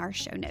quiz in our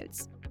show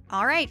notes.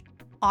 All right,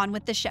 on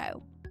with the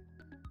show.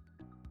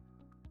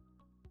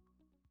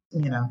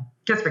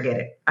 Just forget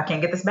it. I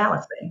can't get this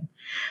balance thing.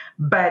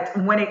 But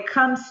when it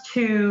comes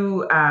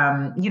to,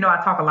 I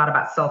talk a lot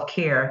about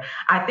self-care.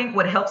 I think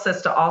what helps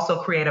us to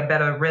also create a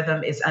better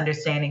rhythm is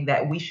understanding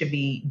that we should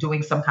be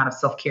doing some kind of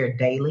self-care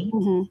daily,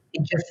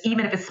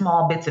 even if it's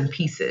small bits and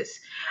pieces.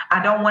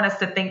 I don't want us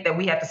to think that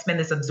we have to spend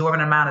this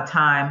absorbent amount of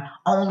time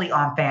only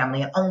on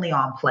family and only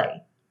on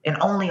play and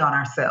only on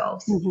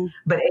ourselves.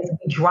 But as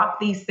we drop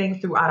these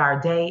things throughout our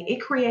day, it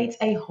creates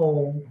a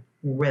whole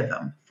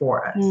rhythm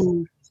for us.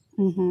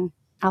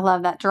 I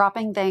love that.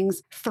 Dropping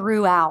things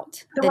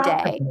throughout the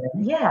day.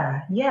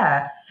 Yeah,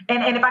 yeah.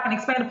 And if I can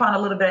expand upon a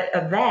little bit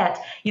of that,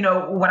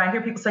 when I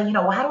hear people say,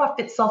 well, how do I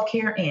fit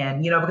self-care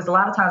in? Because a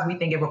lot of times we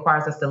think it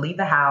requires us to leave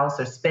the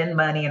house or spend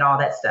money and all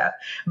that stuff.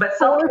 But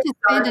Or to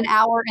spend an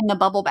hour in the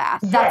bubble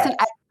bath. Yes.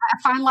 I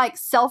find like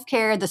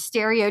self-care, the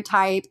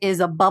stereotype is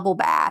a bubble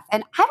bath.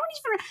 And I don't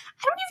even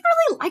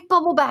really like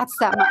bubble baths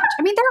that much.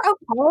 I mean, they're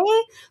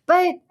okay,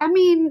 but I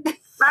mean,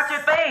 not your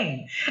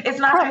thing. It's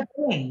not your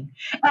thing.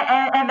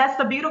 And that's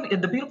the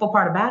beautiful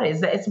part about it, is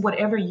that it's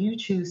whatever you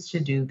choose to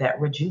do that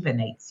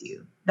rejuvenates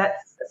you.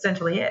 That's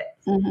essentially it.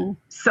 Mhm.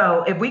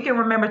 So if we can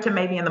remember to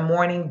maybe in the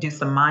morning do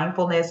some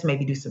mindfulness,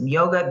 maybe do some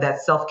yoga,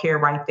 that's self-care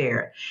right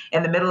there.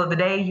 In the middle of the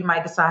day, you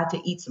might decide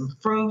to eat some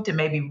fruit and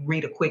maybe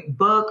read a quick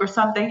book or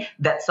something.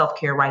 That's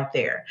self-care right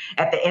there.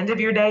 At the end of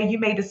your day, you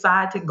may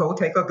decide to go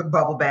take a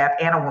bubble bath.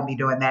 Anna won't be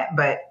doing that,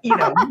 but you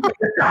may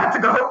decide to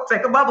go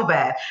take a bubble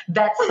bath.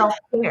 That's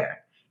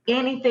self-care.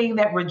 Anything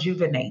that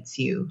rejuvenates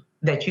you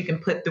that you can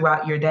put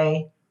throughout your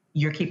day,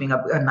 you're keeping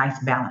a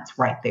nice balance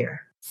right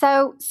there.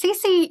 So,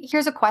 Cece,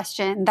 here's a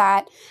question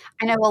that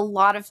I know a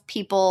lot of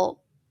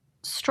people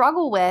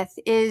struggle with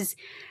is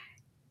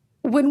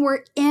when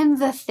we're in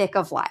the thick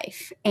of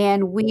life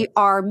and we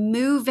are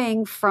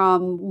moving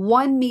from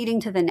one meeting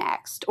to the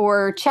next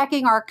or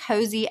checking our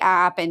Cozy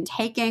app and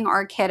taking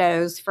our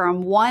kiddos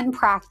from one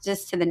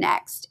practice to the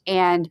next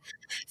and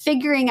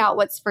figuring out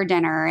what's for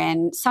dinner.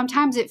 And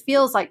sometimes it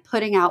feels like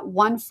putting out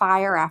one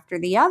fire after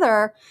the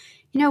other.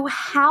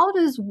 How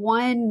does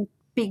one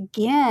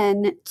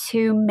begin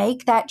to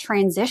make that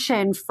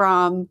transition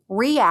from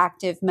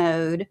reactive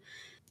mode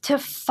to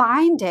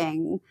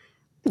finding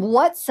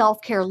what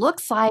self-care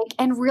looks like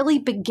and really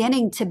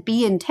beginning to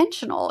be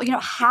intentional?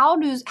 How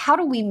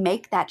do we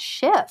make that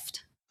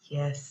shift?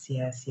 Yes,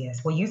 yes,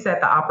 yes. Well, you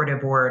said the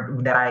operative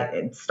word that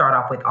I start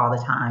off with all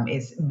the time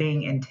is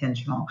being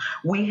intentional.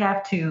 We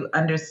have to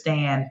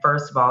understand,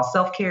 first of all,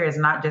 self care is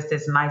not just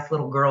this nice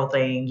little girl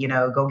thing,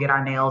 go get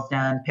our nails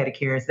done,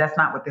 pedicures. That's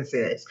not what this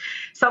is.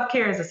 Self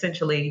care is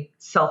essentially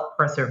self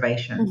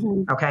preservation.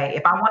 Mhm. Okay.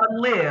 If I want to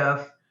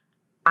live,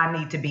 I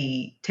need to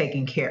be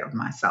taking care of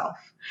myself.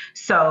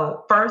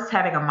 So first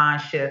having a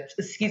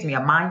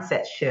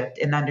mindset shift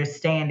and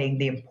understanding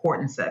the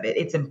importance of it.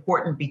 It's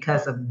important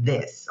because of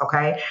this.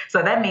 Okay.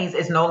 So that means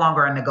it's no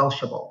longer a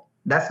negotiable.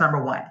 That's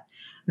number one.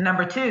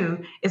 Number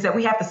two is that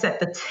we have to set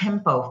the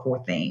tempo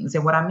for things.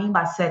 And what I mean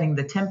by setting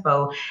the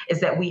tempo is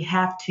that we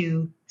have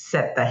to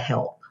set the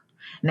help.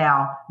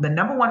 Now, the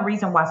number one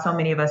reason why so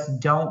many of us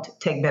don't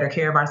take better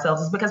care of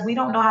ourselves is because we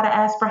don't know how to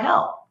ask for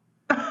help.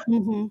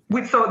 Mhm.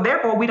 So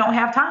therefore, we don't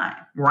have time,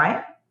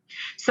 right?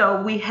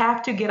 So we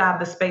have to get out of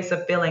the space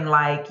of feeling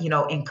like,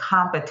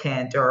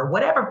 incompetent or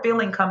whatever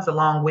feeling comes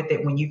along with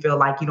it when you feel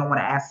like you don't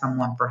want to ask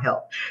someone for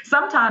help.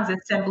 Sometimes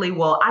it's simply,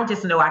 well, I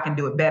just know I can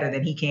do it better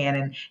than he can.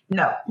 And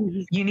no,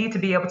 Mhm. you need to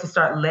be able to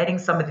start letting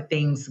some of the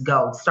things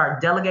go,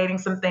 start delegating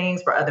some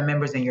things for other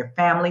members in your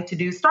family to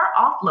do, start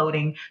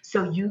offloading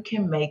so you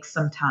can make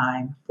some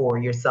time for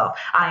yourself.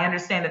 I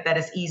understand that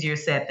is easier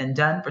said than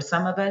done for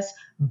some of us,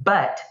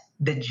 but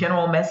the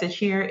general message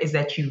here is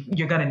that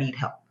you're going to need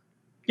help.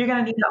 You're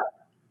going to need help.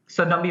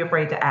 So don't be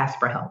afraid to ask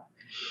for help.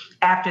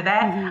 After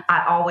that, Mhm.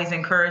 I always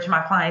encourage my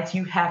clients,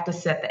 you have to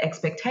set the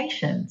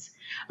expectations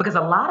because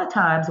a lot of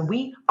times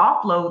we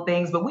offload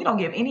things, but we don't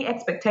give any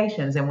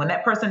expectations. And when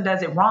that person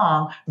does it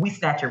wrong, we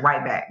snatch it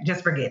right back.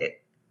 Just forget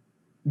it.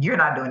 You're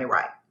not doing it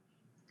right.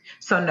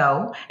 So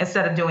no,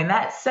 instead of doing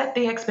that, set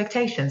the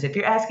expectations. If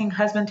you're asking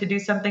husband to do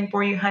something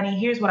for you, honey,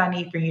 here's what I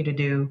need for you to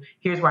do.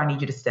 Here's where I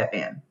need you to step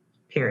in,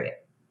 period.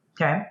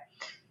 Okay.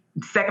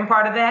 Second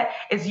part of that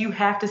is you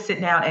have to sit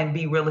down and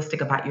be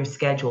realistic about your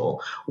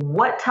schedule.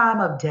 What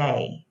time of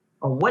day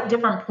or what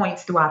different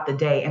points throughout the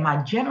day am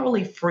I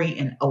generally free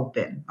and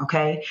open?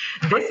 Okay.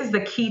 This is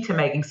the key to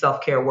making self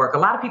care work. A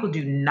lot of people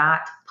do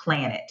not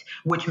plan it,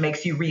 which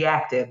makes you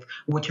reactive,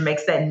 which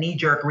makes that knee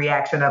jerk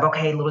reaction of,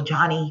 okay, little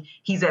Johnny,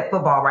 he's at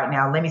football right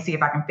now. Let me see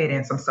if I can fit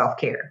in some self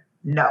care.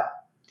 No,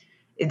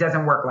 it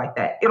doesn't work like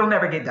that. It'll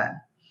never get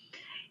done.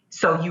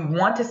 So you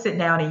want to sit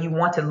down and you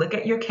want to look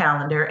at your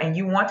calendar and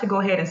you want to go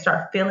ahead and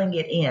start filling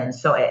it in.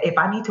 So if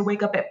I need to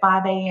wake up at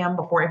 5 a.m.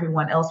 before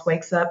everyone else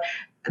wakes up,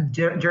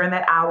 during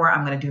that hour,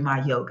 I'm going to do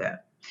my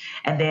yoga.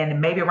 And then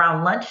maybe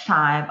around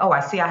lunchtime, oh, I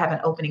see I have an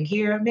opening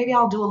here. Maybe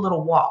I'll do a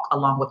little walk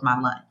along with my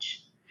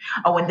lunch.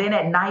 Oh, and then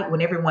at night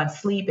when everyone's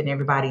asleep and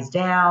everybody's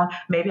down,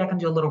 maybe I can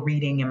do a little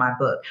reading in my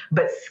book.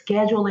 But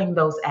scheduling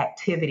those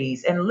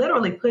activities and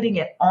literally putting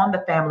it on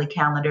the family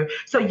calendar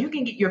so you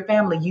can get your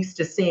family used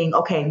to seeing,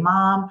 okay,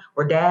 mom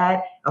or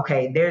dad,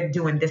 okay, they're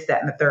doing this,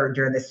 that, and the third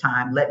during this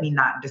time. Let me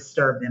not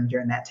disturb them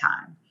during that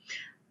time.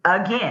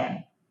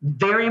 Again,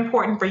 very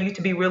important for you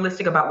to be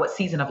realistic about what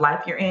season of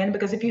life you're in,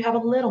 because if you have a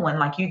little one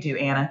like you do,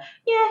 Anna,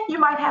 yeah, you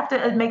might have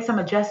to make some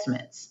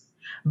adjustments.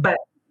 But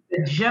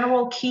the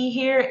general key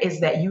here is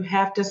that you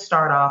have to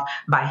start off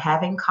by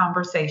having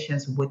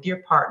conversations with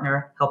your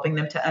partner, helping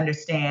them to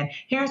understand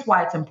here's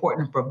why it's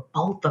important for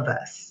both of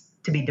us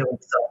to be doing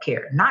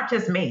self-care, not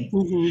just me.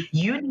 Mhm.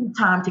 You need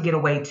time to get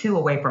away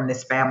from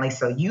this family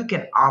so you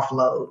can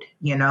offload.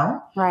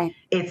 Right.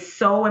 It's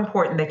so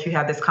important that you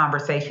have this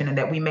conversation and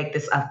that we make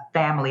this a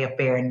family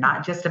affair and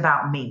not just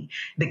about me.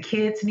 The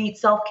kids need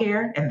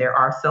self-care and there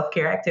are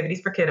self-care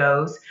activities for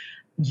kiddos.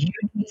 You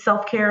need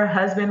self-care,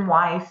 husband,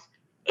 wife.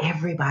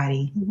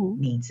 Everybody Mhm.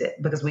 needs it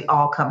because we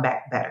all come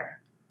back better.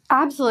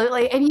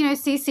 Absolutely. And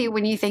Cece,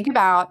 when you think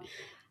about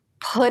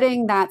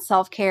putting that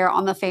self-care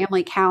on the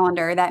family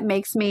calendar, that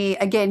makes me,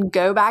 again,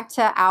 go back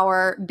to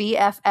our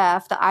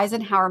BFF, the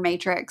Eisenhower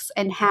matrix,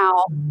 and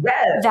how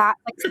Yes. that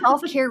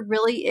self-care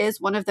really is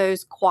one of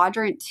those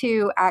quadrant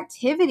 2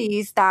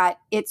 activities that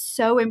it's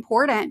so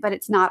important, but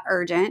it's not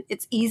urgent.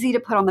 It's easy to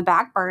put on the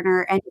back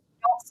burner, and if you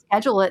don't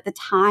schedule it, the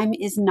time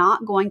is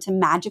not going to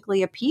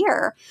magically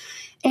appear.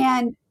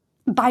 And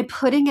by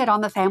putting it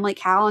on the family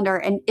calendar,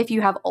 and if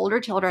you have older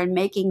children,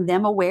 making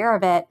them aware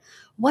of it,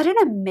 what an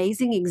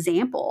amazing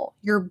example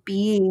you're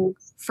being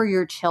for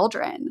your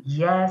children.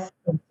 Yes,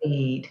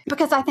 indeed.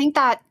 Because I think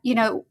that,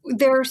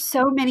 there are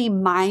so many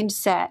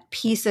mindset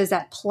pieces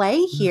at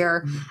play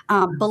here,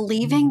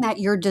 believing that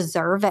you're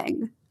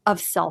deserving of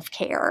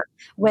self-care,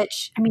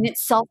 which, I mean,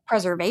 it's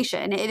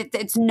self-preservation.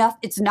 It's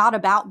not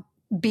about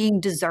being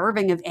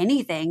deserving of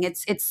anything.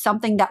 It's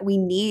something that we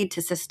need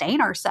to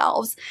sustain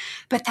ourselves.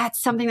 But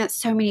that's something that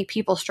so many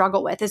people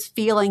struggle with, is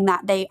feeling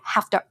that they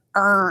have to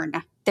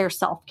earn their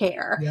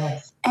self-care.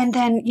 Yes. And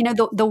then,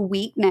 the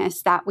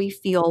weakness that we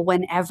feel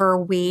whenever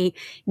we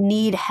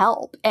need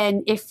help.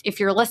 And if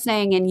you're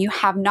listening and you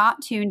have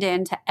not tuned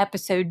in to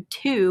episode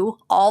 2,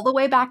 all the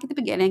way back at the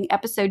beginning,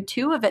 episode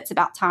 2 of It's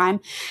About Time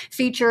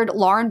featured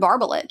Lauren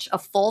Barbalich, a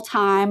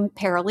full-time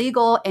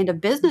paralegal and a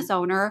business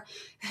owner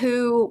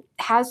who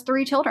has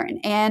 3 children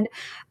and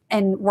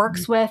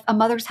works with a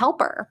mother's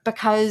helper,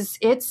 because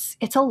it's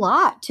a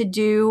lot to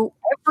do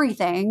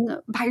everything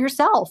by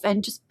yourself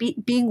and just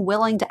being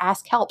willing to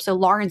ask help. So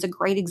Lauren's a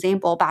great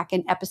example back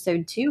in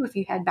episode 2, if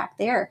you head back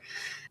there.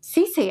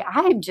 Cece,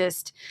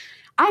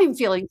 I am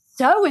feeling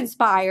so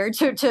inspired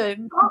to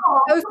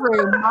go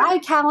through my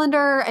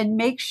calendar and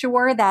make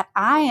sure that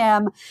I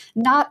am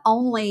not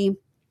only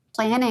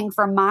planning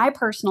for my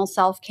personal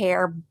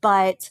self-care,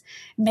 but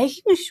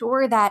making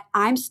sure that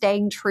I'm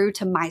staying true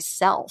to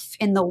myself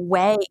in the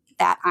way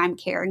that I'm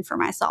caring for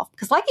myself.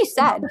 Because like you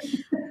said,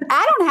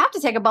 I don't have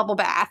to take a bubble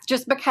bath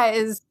just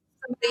because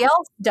somebody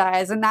else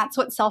does. And that's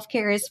what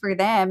self-care is for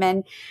them.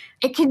 And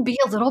it can be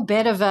a little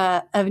bit of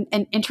an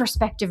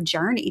introspective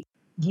journey.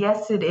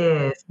 Yes, it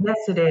is. Yes,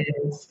 it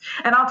is.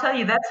 And I'll tell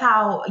you, that's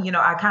how,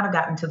 I kind of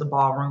got into the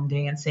ballroom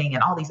dancing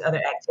and all these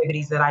other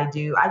activities that I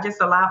do. I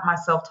just allowed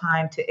myself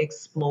time to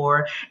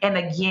explore. And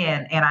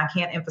again, and I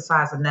can't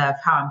emphasize enough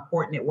how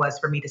important it was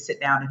for me to sit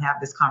down and have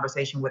this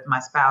conversation with my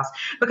spouse.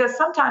 Because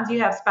sometimes you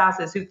have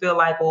spouses who feel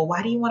like, well,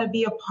 why do you want to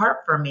be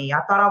apart from me?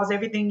 I thought I was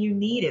everything you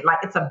needed. Like,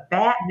 it's a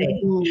bad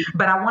thing. Mm-hmm.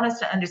 But I want us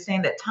to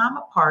understand that time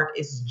apart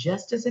is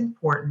just as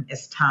important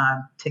as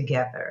time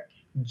together.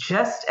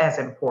 Just as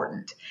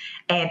important.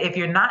 And if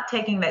you're not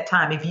taking that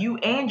time, if you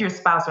and your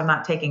spouse are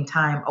not taking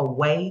time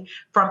away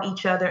from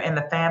each other and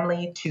the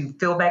family to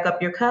fill back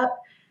up your cup,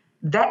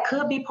 that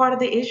could be part of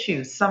the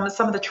issue, some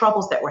of the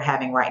troubles that we're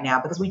having right now,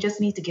 because we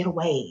just need to get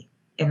away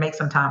and make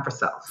some time for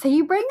self. So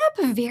you bring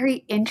up a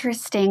very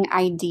interesting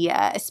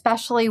idea,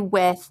 especially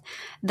with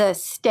the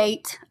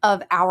state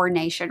of our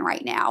nation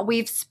right now.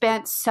 We've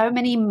spent so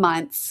many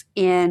months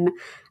in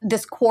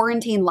this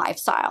quarantine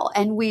lifestyle,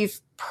 and we've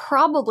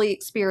probably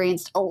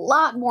experienced a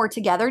lot more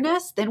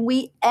togetherness than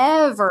we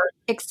ever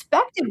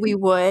expected we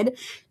would,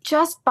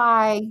 just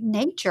by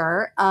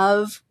nature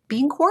of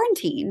being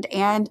quarantined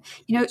and,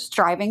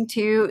 striving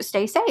to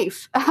stay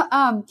safe.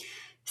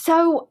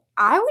 So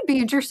I would be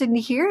interested in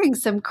hearing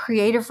some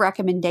creative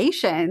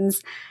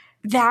recommendations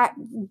that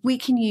we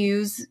can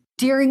use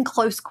during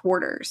close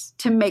quarters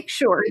to make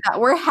sure that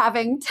we're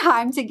having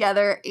time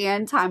together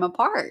and time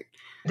apart.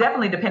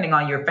 Definitely, depending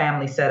on your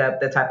family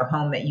setup, the type of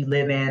home that you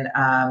live in,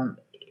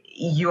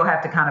 you'll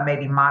have to kind of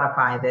maybe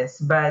modify this.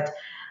 But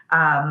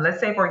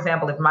let's say, for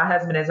example, if my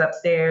husband is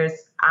upstairs,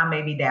 I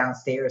may be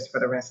downstairs for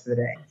the rest of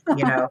the day.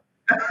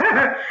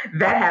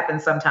 That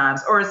happens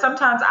sometimes. Or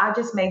sometimes I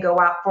just may go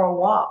out for a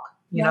walk,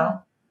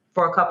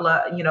 for a couple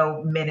of,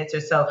 minutes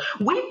or so.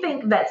 We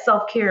think that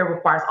self-care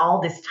requires all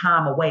this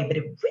time away, but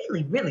it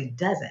really, really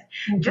doesn't.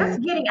 Mm-hmm.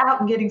 Just getting out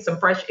and getting some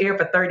fresh air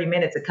for 30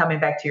 minutes and coming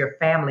back to your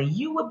family,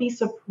 you would be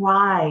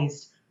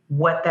surprised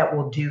what that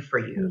will do for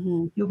you.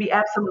 Mm-hmm. You'll be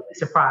absolutely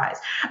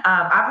surprised.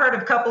 I've heard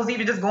of couples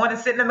even just going and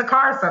sitting in the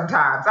car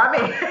sometimes. I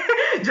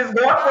mean, just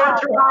going for a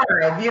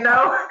drive,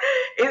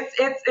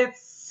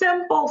 It's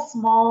simple,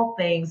 small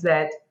things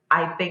that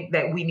I think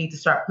that we need to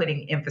start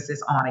putting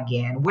emphasis on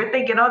again. We're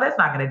thinking, that's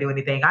not going to do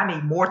anything. I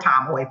need more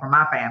time away from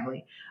my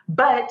family.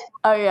 But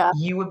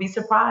you would be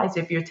surprised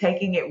if you're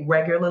taking it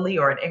regularly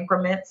or in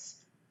increments.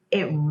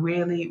 It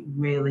really,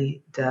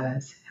 really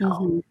does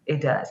help. Mm-hmm.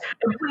 It does.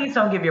 And please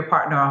don't give your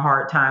partner a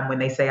hard time when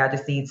they say, I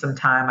just need some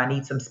time. I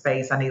need some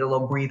space. I need a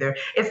little breather.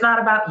 It's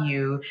not about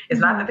you. It's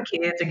not that the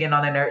kids are getting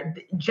on their nerves.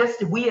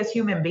 Just we as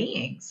human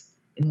beings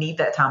need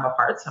that time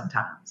apart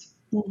sometimes.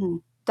 Mm-hmm.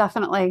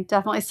 Definitely.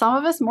 Some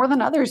of us more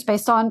than others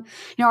based on,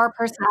 our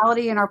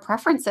personality and our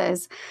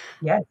preferences.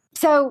 Yes.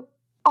 So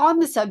on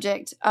the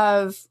subject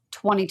of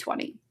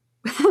 2020,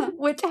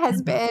 which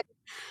has been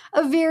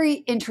a very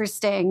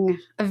interesting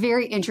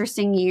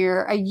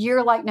year, a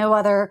year like no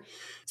other.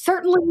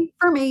 Certainly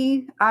for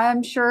me,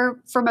 I'm sure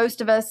for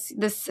most of us,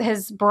 this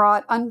has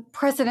brought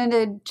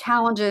unprecedented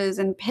challenges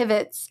and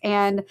pivots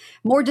and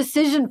more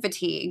decision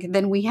fatigue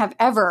than we have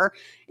ever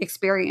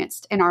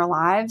experienced in our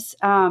lives.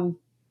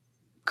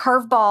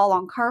 Curveball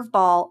on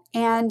curveball.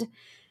 And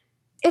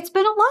it's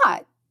been a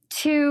lot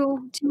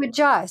to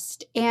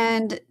adjust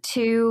and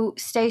to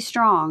stay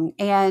strong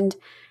and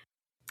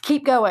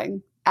keep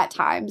going at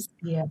times.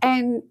 Yeah.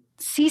 And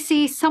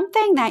Cece,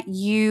 something that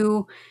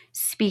you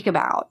speak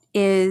about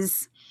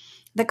is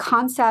the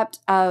concept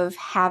of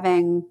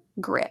having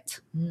grit.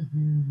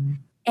 Mm-hmm.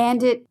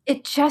 And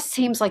it just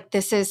seems like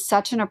this is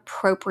such an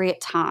appropriate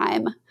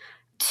time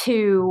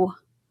to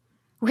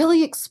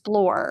really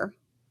explore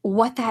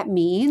what that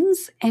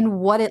means and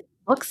what it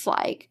looks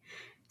like.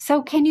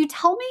 So can you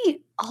tell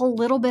me a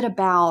little bit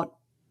about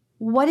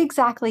what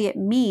exactly it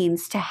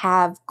means to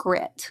have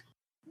grit?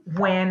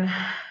 When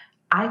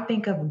I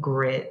think of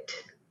grit,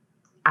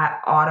 I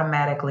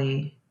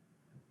automatically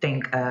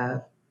think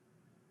of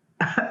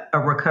a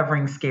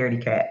recovering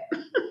scaredy cat.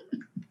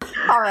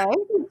 All right.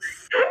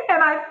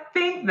 And I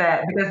think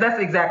that because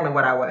that's exactly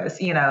what I was.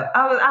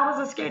 I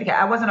was a scaredy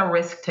cat. I wasn't a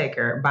risk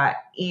taker by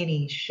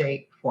any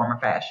shape, form, or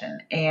fashion.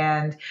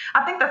 And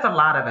I think that's a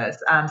lot of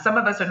us. Some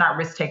of us are not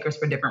risk takers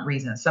for different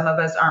reasons. Some of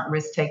us aren't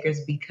risk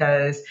takers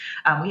because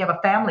we have a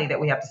family that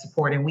we have to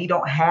support, and we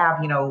don't have,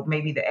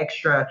 maybe the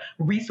extra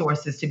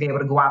resources to be able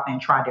to go out there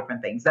and try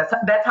different things. That's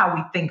how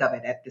we think of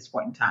it at this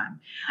point in time.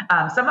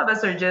 Some of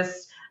us are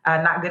just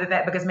not good at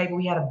that because maybe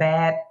we had a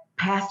bad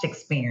past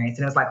experience.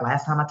 And it was like,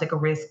 last time I took a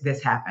risk,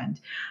 this happened.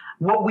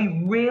 What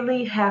we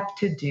really have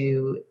to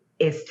do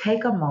is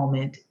take a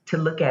moment to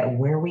look at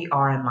where we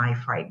are in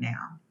life right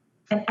now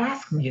and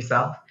ask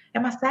yourself,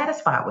 am I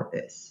satisfied with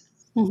this?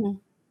 Mm-hmm.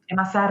 Am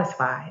I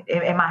satisfied?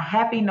 Am I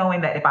happy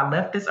knowing that if I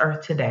left this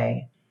earth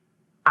today,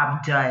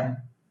 I've done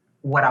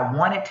what I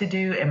wanted to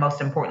do, and most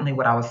importantly,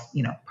 what I was,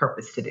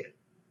 purposed to do?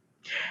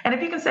 And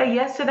if you can say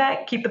yes to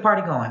that, keep the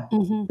party going.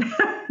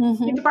 Mm-hmm.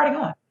 Mm-hmm. Keep the party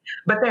going.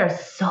 But there are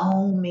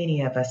so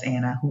many of us,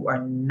 Anna, who are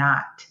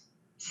not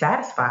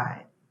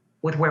satisfied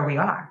with where we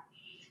are.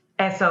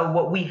 And so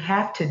what we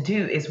have to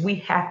do is we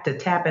have to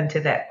tap into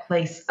that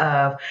place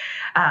of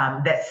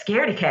that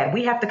scaredy cat.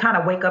 We have to kind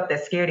of wake up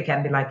that scaredy cat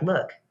and be like,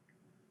 look,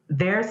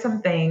 there are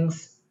some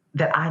things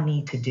that I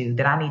need to do,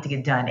 that I need to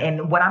get done.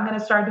 And what I'm going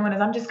to start doing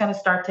is I'm just going to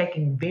start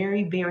taking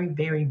very, very,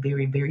 very,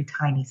 very, very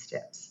tiny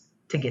steps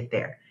to get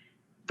there.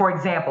 For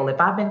example,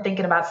 if I've been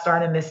thinking about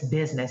starting this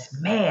business,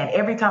 man,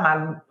 every time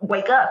I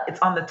wake up,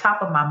 it's on the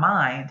top of my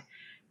mind.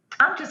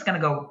 I'm just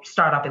going to go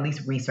start off at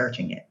least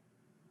researching it.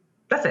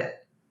 That's it.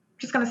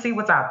 Just going to see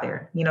what's out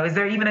there. Is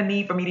there even a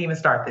need for me to even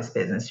start this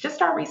business? Just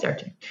start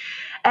researching.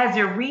 As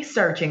you're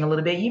researching a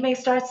little bit, you may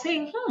start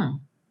seeing,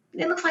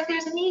 it looks like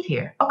there's a need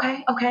here.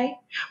 Okay.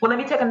 Well, let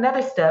me take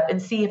another step and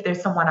see if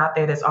there's someone out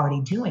there that's already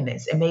doing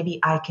this, and maybe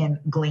I can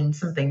glean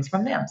some things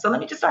from them. So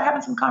let me just start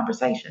having some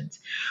conversations.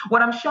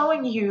 What I'm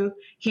showing you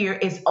here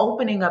is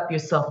opening up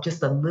yourself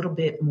just a little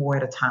bit more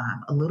at a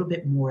time, a little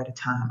bit more at a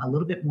time, a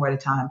little bit more at a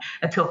time,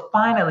 until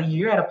finally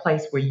you're at a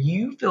place where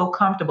you feel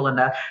comfortable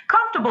enough.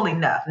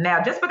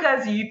 Now, just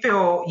because you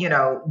feel, you're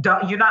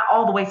not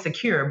all the way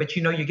secure, but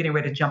you're getting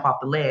ready to jump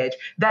off the ledge,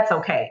 that's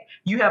okay.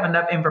 You have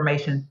enough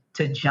information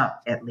to jump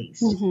at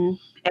least. Mm-hmm.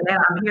 And then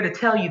I'm here to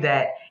tell you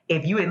that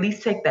if you at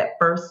least take that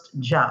first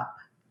jump,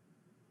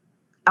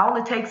 all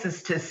it takes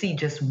is to see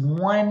just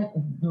one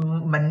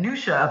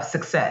minutia of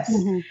success,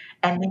 Mm-hmm.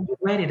 and then you're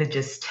ready to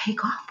just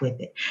take off with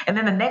it. And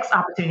then the next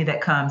opportunity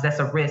that comes, that's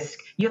a risk.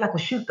 You're like,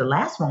 well, shoot, the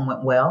last one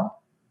went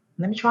well.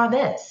 Let me try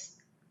this.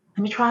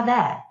 Let me try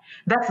that.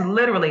 That's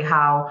literally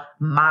how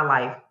my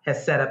life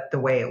has set up the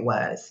way it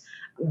was.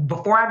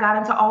 Before I got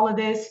into all of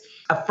this,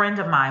 a friend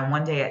of mine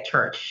one day at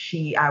church,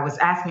 I was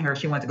asking her if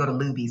she wanted to go to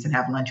Luby's and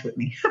have lunch with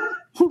me.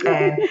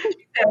 And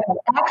she said,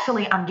 well,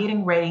 actually, I'm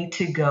getting ready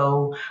to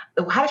go.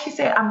 How did she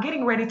say it? I'm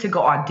getting ready to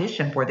go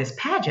audition for this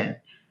pageant.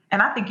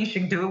 And I think you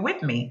should do it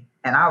with me.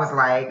 And I was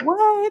like,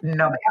 What?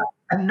 No,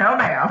 ma'am. No,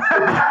 ma'am.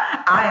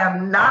 I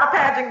am not a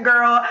pageant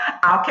girl.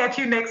 I'll catch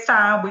you next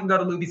time. We can go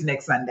to Luby's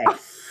next Sunday.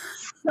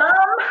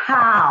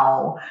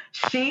 Somehow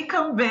she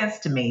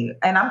convinced me,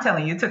 and I'm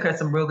telling you, it took her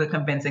some real good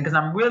convincing, because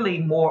I'm really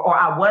more, or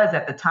I was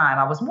at the time,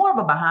 I was more of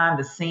a behind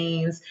the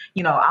scenes,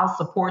 I'll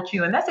support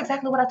you. And that's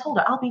exactly what I told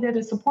her. I'll be there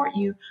to support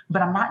you,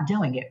 but I'm not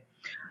doing it.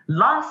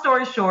 Long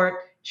story short,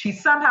 she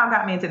somehow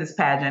got me into this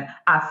pageant.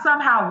 I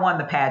somehow won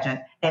the pageant,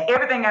 and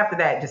everything after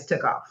that just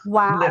took off.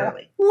 Wow.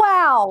 Literally.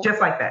 Wow.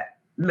 Just like that.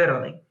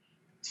 Literally.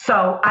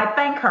 So I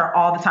thank her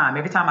all the time.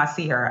 Every time I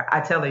see her,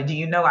 I tell her, do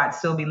you know I'd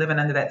still be living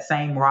under that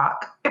same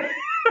rock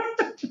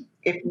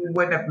if you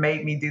wouldn't have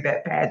made me do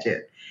that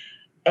pageant?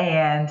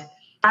 And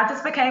I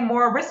just became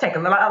more a risk taker.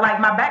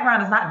 Like, my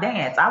background is not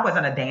dance. I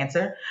wasn't a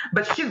dancer,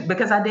 but shoot,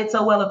 because I did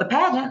so well at the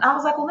pageant, I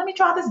was like, well, let me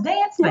try this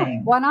dance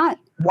thing. Why not?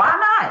 Why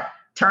not?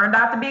 Turned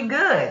out to be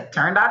good.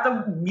 Turned out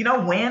to,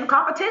 win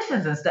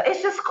competitions and stuff.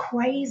 It's just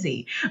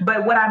crazy.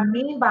 But what I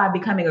mean by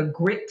becoming a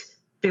grit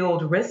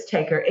filled risk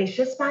taker is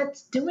just by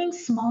doing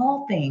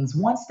small things,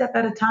 one step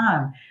at a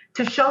time,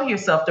 to show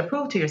yourself, to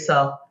prove to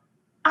yourself,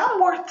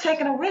 I'm worth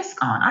taking a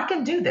risk on. I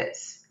can do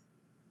this.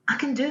 I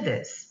can do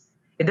this.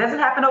 It doesn't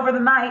happen over the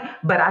night,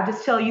 but I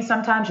just tell you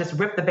sometimes just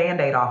rip the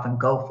Band-Aid off and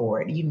go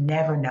for it. You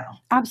never know.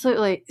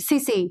 Absolutely.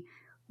 Cece,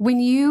 when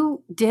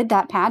you did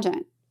that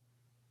pageant,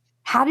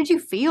 how did you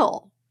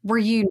feel? Were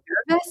you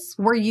nervous?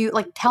 Were you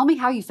tell me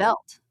how you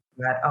felt?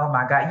 Oh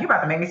my God, you're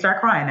about to make me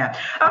start crying now.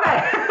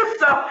 Okay,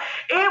 so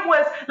it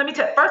was,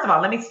 first of all,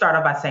 let me start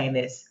off by saying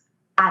this.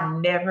 I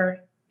never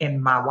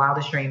in my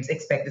wildest dreams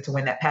expected to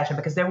win that pageant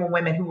because there were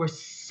women who were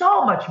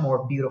so much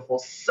more beautiful,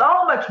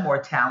 so much more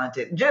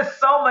talented, just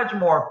so much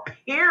more,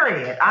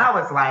 period. I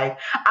was like,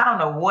 I don't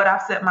know what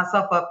I've set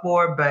myself up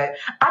for, but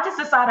I just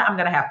decided I'm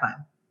going to have fun.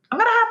 I'm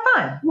going to have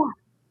fun. Yeah.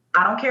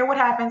 I don't care what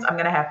happens. I'm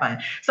going to have fun.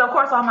 So, of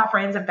course, all my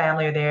friends and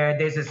family are there.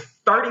 There's this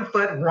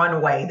 30-foot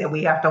runway that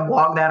we have to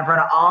walk down in front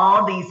of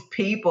all these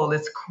people.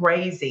 It's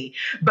crazy.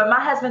 But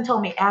my husband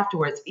told me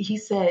afterwards, he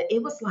said,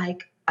 it was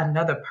like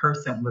another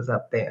person was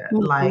up there.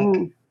 Mm-hmm.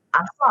 Like,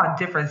 I saw a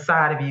different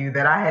side of you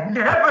that I had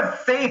never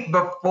seen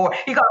before.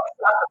 He called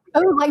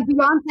me like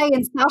Beyonce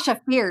and Sasha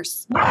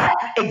Fierce. Yeah,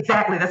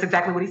 exactly. That's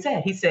exactly what he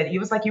said. He said, it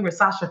was like you were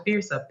Sasha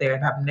Fierce up there,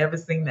 and I've never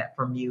seen that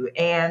from you.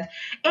 And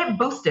it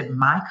boosted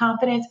my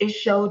confidence. It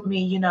showed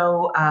me,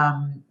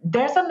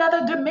 there's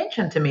another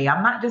dimension to me.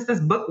 I'm not just this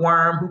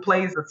bookworm who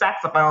plays the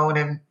saxophone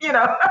and,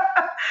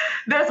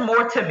 there's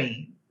more to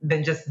me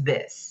than just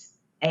this.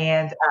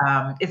 And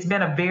it's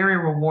been a very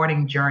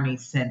rewarding journey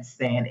since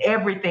then.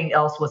 Everything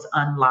else was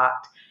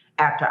unlocked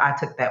after I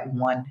took that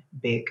one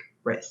big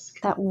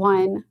risk. That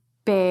one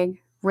big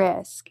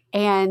risk.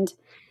 And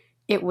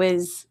it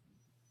was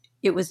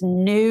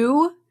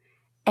new,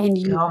 and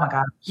oh my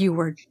God, you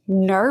were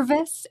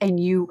nervous, and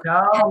you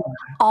had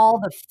all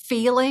the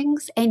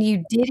feelings, and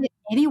you did it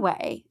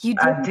anyway.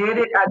 I did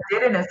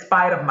it in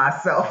spite of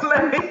myself.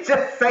 Let me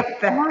just say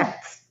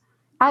that.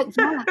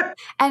 Yeah.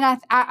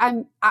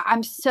 And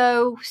I'm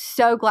so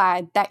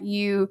glad that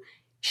you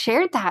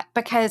shared that,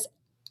 because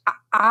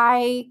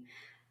I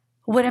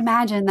would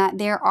imagine that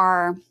there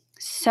are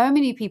so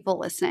many people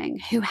listening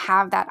who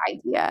have that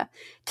idea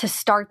to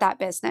start that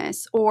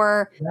business,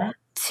 or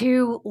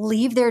to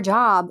leave their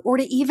job, or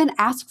to even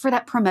ask for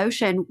that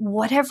promotion,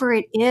 whatever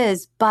it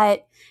is.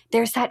 But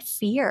there's that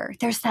fear.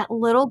 There's that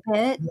little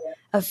bit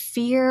of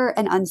fear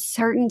and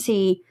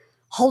uncertainty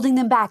holding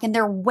them back. And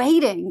they're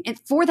waiting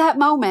for that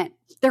moment.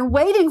 They're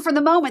waiting for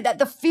the moment that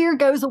the fear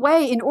goes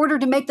away in order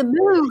to make the move.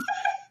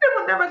 It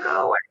will never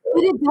go away.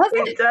 But it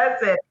doesn't. It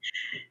doesn't.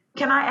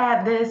 Can I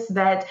add this,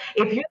 that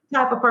if you're the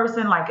type of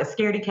person like a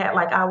scaredy cat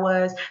like I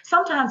was,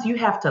 sometimes you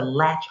have to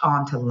latch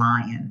on to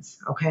lions,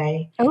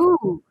 okay?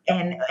 Oh.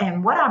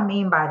 And what I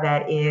mean by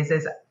that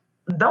is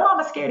though I'm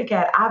a scaredy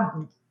cat,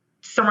 I've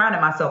surrounded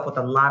myself with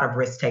a lot of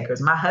risk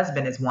takers. My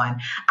husband is one.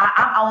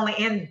 I'm only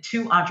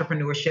into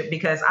entrepreneurship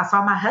because I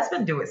saw my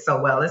husband do it so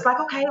well. It's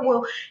like, okay,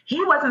 well,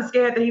 he wasn't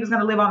scared that he was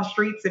going to live on the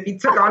streets if he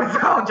took on his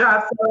own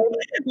job. So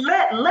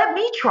let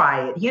me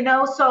try it,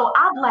 So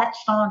I've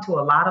latched on to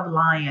a lot of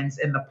lions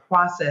in the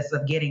process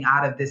of getting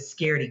out of this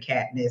scaredy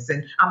catness.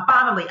 And I'm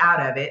finally out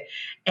of it.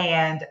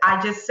 And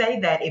I just say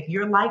that if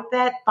you're like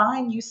that,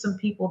 find you some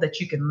people that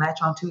you can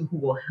latch onto who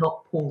will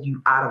help pull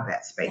you out of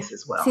that space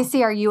as well.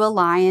 Cece, are you a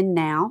lion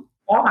now?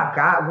 Oh my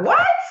God,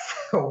 what?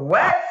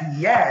 What?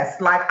 Yes.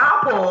 Like,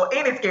 I'll pull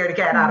any scaredy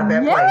cat out of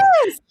that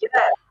place.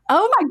 Yes.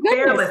 Oh my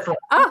goodness. Fearlessly.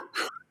 Oh.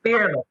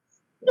 Fearless.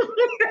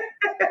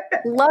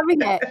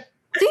 Loving it.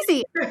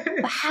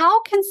 Cece,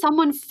 how can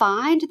someone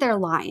find their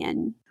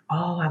lion?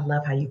 Oh, I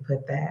love how you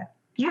put that.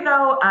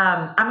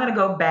 I'm going to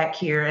go back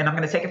here, and I'm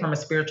going to take it from a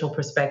spiritual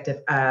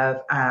perspective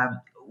of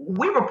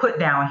we were put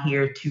down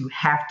here to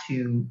have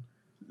to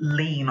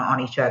lean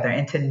on each other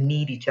and to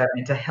need each other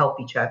and to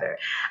help each other.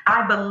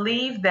 I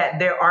believe that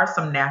there are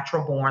some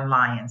natural born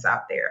lions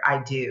out there.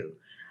 I do.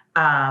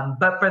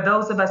 But for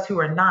those of us who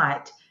are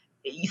not,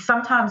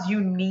 sometimes you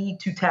need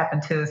to tap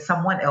into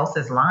someone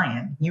else's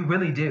lion. You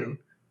really do.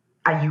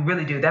 You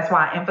really do. That's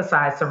why I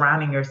emphasize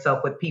surrounding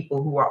yourself with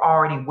people who are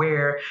already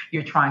where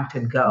you're trying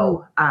to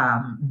go.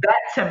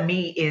 That to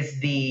me is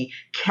the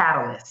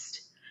catalyst.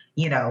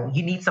 You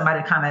need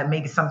somebody to kind of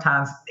maybe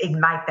sometimes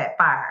ignite that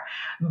fire.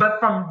 But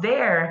from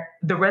there,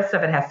 the rest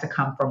of it has to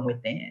come from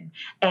within.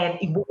 And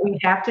what we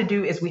have to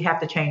do is we have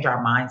to change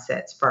our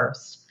mindsets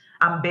first.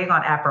 I'm big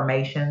on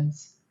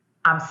affirmations.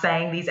 I'm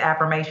saying these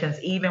affirmations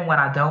even when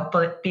I don't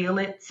feel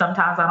it.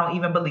 Sometimes I don't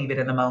even believe it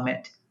in the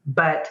moment.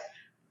 But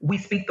we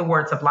speak the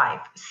words of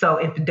life. So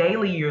if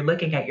daily you're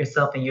looking at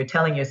yourself and you're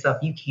telling yourself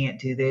you can't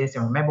do this,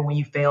 and remember when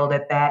you failed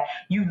at that,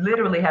 you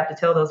literally have to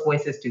tell those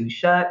voices to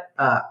shut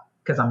up.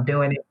 Because I'm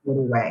doing it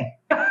anyway.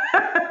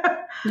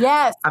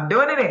 Yes. I'm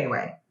doing it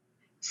anyway.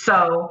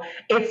 So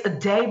it's a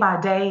day by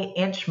day,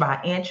 inch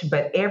by inch,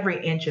 but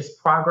every inch is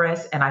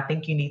progress. And I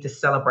think you need to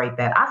celebrate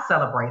that. I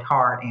celebrate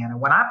hard, Anna.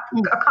 When I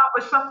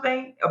accomplish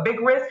something, a big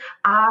risk,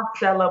 I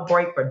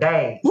celebrate for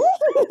days.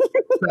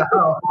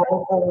 So,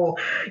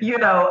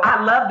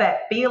 I love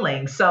that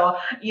feeling. So,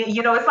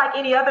 it's like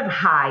any other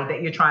high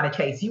that you're trying to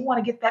chase. You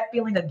want to get that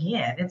feeling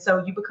again. And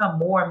so you become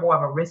more and more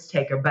of a risk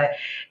taker. But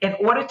in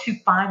order to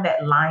find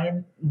that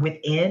lion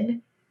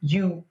within,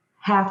 you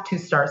have to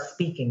start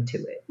speaking to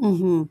it.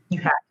 Mm-hmm. You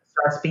have to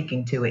start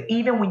speaking to it,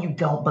 even when you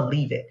don't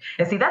believe it.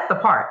 And see, that's the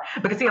part.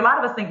 Because see, a lot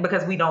of us think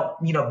because we don't,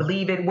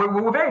 believe it,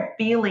 we're very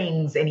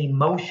feelings and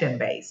emotion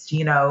based.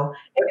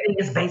 Everything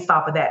is based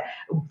off of that.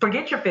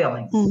 Forget your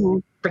feelings. Mm-hmm.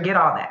 Forget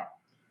all that.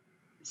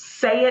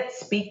 Say it,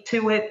 speak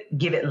to it,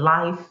 give it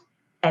life,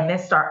 and then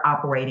start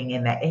operating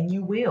in that. And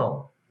you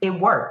will. It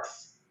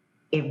works.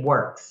 It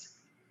works.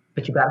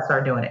 But you got to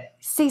start doing it.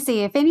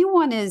 Cece, if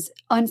anyone is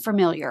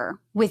unfamiliar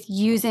with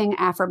using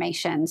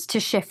affirmations to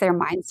shift their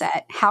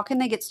mindset, how can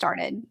they get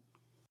started?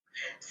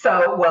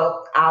 So,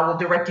 well, I will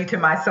direct you to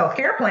my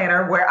self-care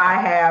planner where I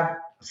have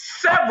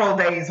several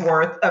days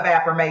worth of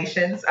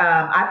affirmations.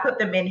 I put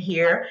them in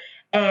here.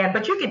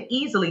 But you can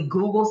easily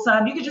Google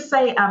some. You can just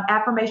say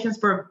affirmations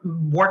for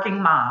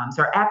working moms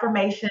or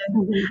affirmations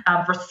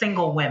for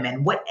single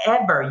women,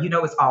 whatever.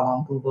 It's all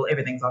on Google.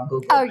 Everything's on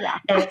Google. Oh, yeah.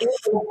 And it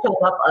will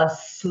pull up a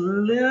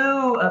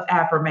slew of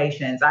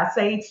affirmations. I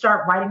say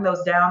start writing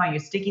those down on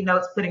your sticky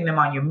notes, putting them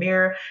on your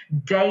mirror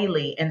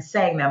daily and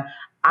saying them.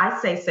 I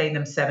say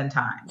them 7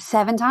 times.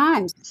 7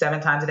 times.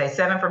 7 times a day.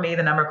 7 for me,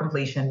 the number of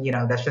completion.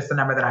 That's just the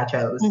number that I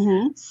chose.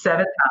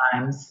 7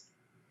 times.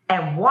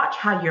 And watch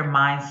how your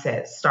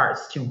mindset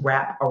starts to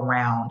wrap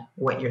around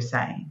what you're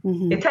saying.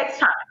 It takes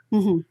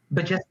time,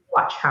 but just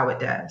watch how it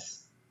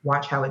does.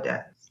 Watch how it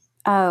does.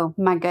 Oh,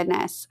 my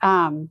goodness.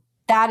 I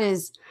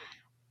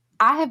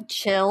have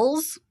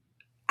chills.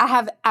 I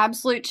have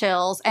absolute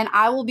chills. And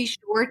I will be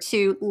sure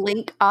to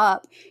link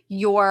up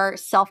your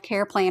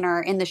self-care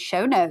planner in the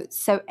show notes.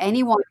 So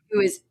anyone who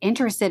is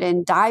interested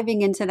in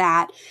diving into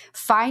that,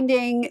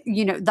 finding,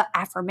 the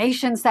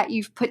affirmations that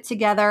you've put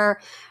together,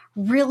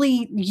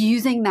 really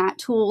using that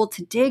tool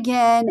to dig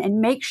in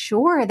and make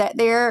sure that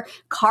they're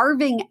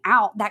carving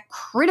out that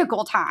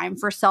critical time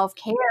for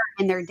self-care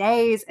in their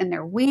days and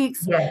their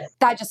weeks. Yes.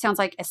 That just sounds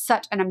like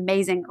such an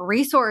amazing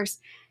resource.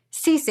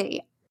 Cece,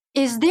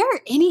 is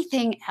there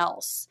anything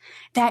else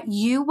that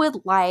you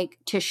would like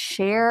to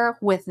share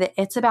with the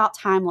It's About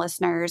Time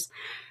listeners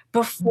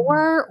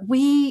before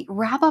we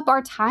wrap up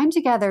our time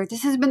together?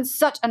 This has been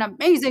such an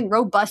amazing,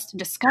 robust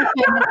discussion.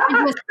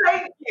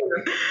 Thank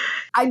you.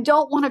 I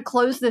don't want to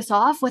close this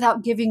off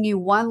without giving you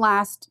one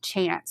last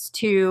chance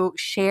to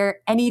share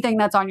anything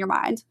that's on your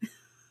mind.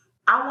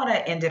 I want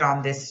to end it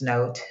on this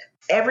note.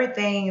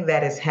 Everything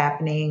that is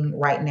happening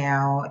right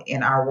now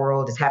in our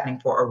world is happening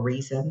for a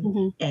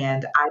reason.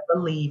 And I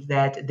believe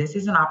that this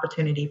is an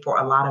opportunity for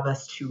a lot of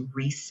us to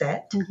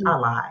reset our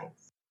lives.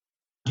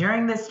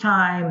 During this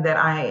time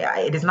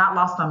it is not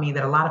lost on me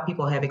that a lot of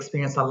people have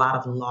experienced a lot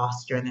of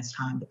loss during this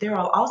time, but there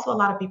are also a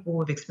lot of people who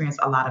have experienced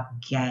a lot of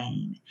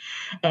gain.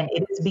 And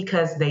it is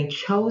because they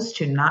chose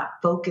to not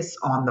focus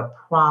on the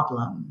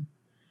problem,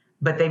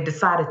 but they've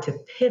decided to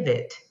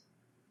pivot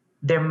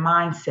their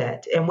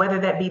mindset, and whether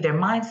that be their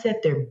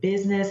mindset, their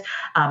business,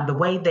 the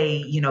way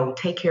they,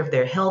 take care of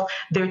their health,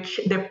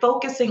 they're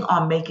focusing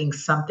on making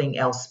something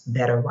else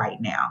better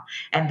right now.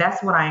 And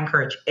that's what I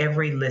encourage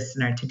every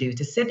listener to do,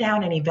 to sit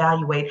down and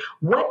evaluate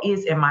what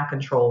is in my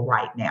control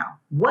right now.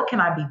 What can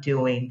I be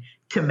doing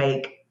to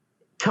make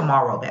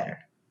tomorrow better?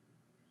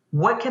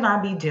 What can I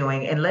be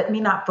doing? And let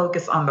me not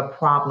focus on the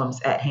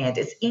problems at hand.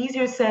 It's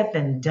easier said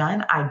than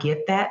done. I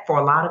get that for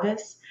a lot of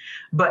us.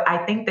 But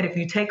I think that if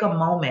you take a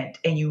moment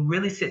and you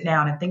really sit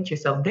down and think to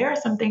yourself, there are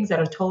some things that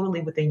are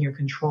totally within your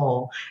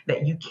control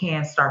that you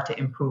can start to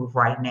improve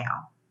right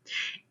now.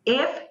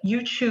 If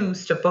you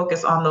choose to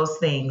focus on those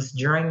things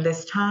during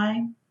this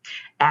time,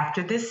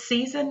 after this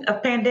season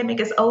of pandemic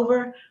is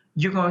over,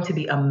 you're going to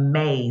be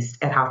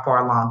amazed at how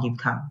far along you've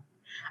come.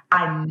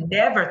 I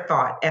never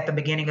thought at the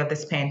beginning of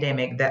this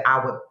pandemic that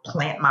I would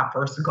plant my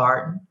first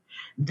garden,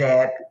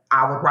 that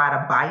I would ride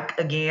a bike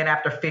again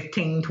after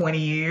 15, 20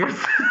 years,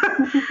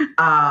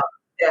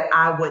 that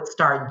I would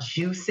start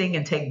juicing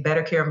and take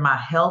better care of my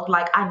health.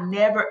 Like I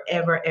never,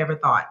 ever, ever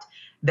thought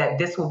that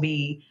this will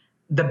be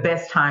the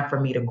best time for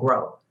me to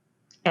grow.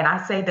 And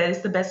I say that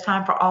it's the best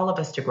time for all of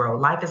us to grow.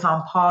 Life is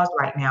on pause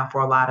right now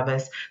for a lot of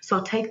us.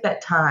 So take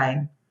that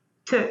time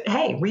to,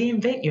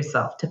 reinvent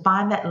yourself, to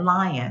find that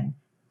lion,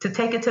 to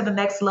take it to the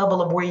next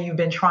level of where you've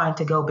been trying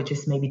to go, but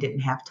just maybe didn't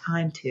have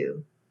time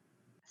to.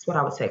 That's what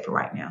I would say for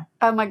right now.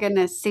 Oh my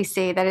goodness,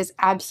 Cece, that is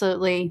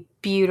absolutely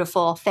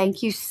beautiful.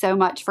 Thank you so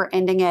much for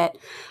ending it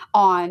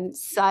on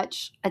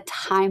such a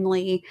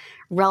timely,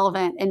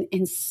 relevant, and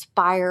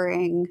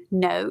inspiring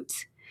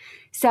note.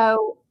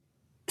 So,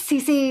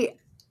 Cece,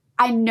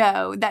 I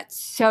know that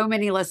so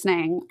many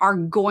listening are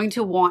going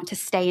to want to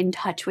stay in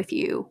touch with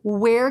you.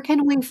 Where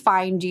can we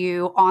find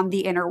you on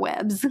the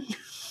interwebs?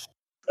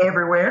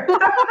 Everywhere.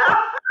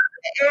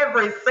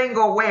 every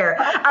single where.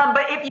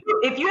 But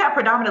if you have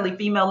predominantly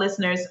female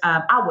listeners,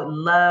 I would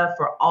love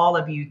for all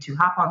of you to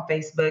hop on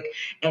Facebook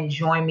and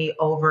join me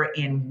over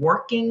in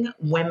Working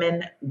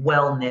Women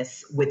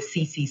Wellness with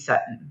CC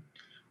Sutton.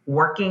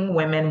 Working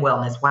Women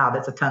Wellness. Wow,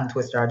 that's a tongue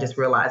twister. I just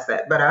realized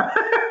that.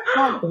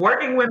 But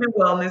Working Women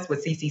Wellness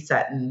with CC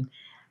Sutton.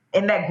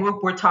 In that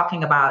group, we're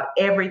talking about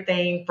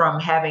everything from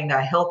having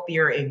a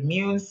healthier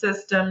immune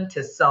system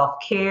to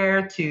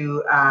self-care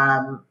to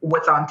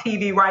what's on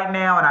TV right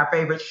now and our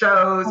favorite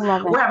shows.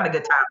 We're having a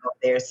good time up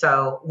there.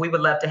 So we would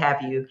love to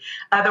have you.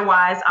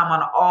 Otherwise, I'm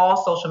on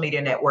all social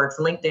media networks,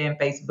 LinkedIn,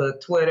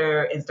 Facebook,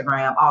 Twitter,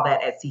 Instagram, all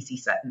that at CC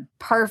Sutton.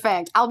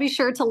 Perfect. I'll be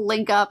sure to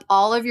link up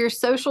all of your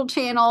social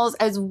channels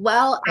as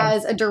well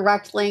as a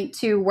direct link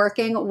to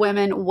Working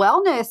Women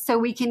Wellness so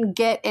we can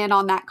get in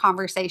on that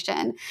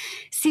conversation.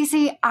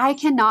 CC, I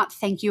cannot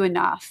thank you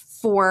enough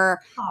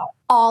for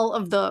all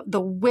of the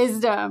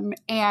wisdom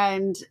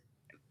and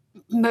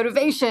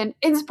motivation,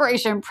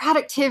 inspiration,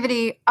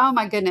 productivity. Oh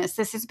my goodness,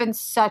 this has been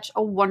such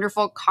a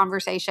wonderful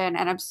conversation,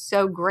 and I'm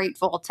so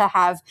grateful to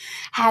have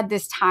had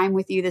this time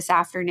with you this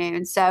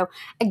afternoon. So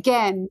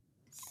again,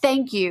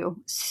 thank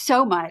you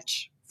so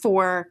much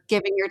for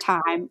giving your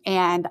time,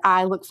 and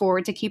I look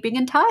forward to keeping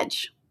in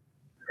touch.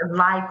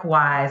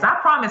 Likewise. I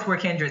promise we're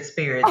kindred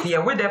spirits.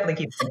 Yeah, we're definitely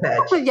keeping in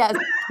touch. Yes.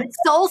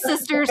 Soul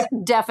sisters,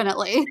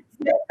 definitely.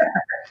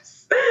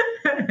 Yes.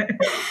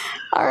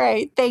 All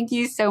right. Thank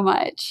you so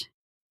much.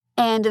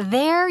 And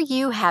there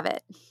you have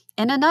it.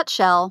 In a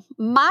nutshell,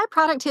 my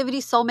productivity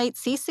soulmate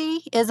CC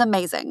is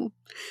amazing.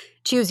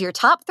 Choose your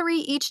top 3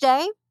 each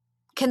day.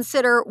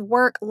 Consider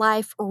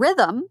work-life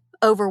rhythm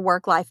over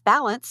work-life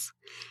balance.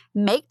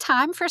 Make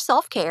time for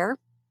self-care.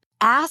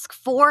 Ask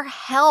for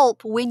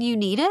help when you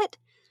need it.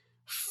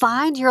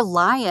 Find your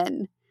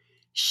lion,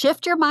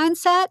 shift your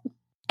mindset,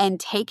 and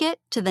take it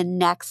to the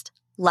next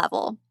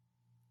level.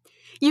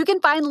 You can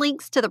find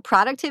links to the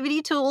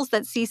productivity tools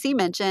that CC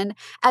mentioned,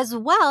 as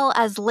well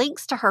as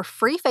links to her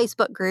free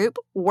Facebook group,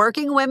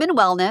 Working Women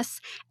Wellness,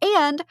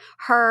 and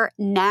her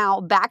now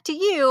back to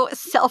you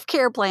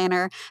self-care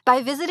planner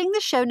by visiting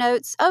the show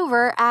notes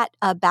over at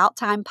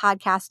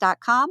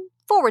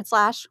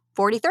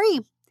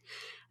abouttimepodcast.com/43.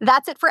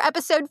 That's it for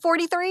episode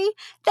 43.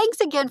 Thanks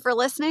again for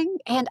listening,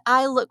 and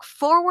I look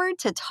forward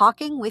to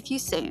talking with you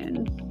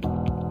soon.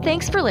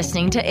 Thanks for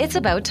listening to It's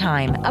About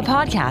Time, a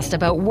podcast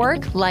about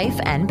work, life,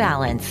 and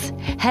balance.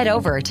 Head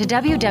over to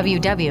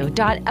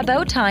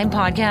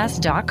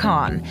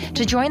www.abouttimepodcast.com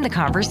to join the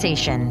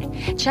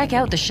conversation. Check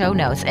out the show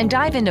notes and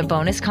dive into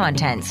bonus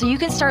content so you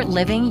can start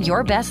living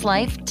your best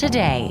life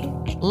today.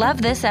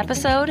 Love this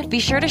episode? Be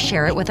sure to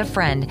share it with a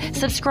friend,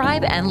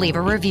 subscribe, and leave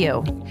a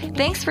review.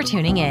 Thanks for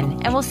tuning in,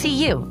 and we'll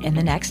see you in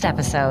the next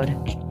episode.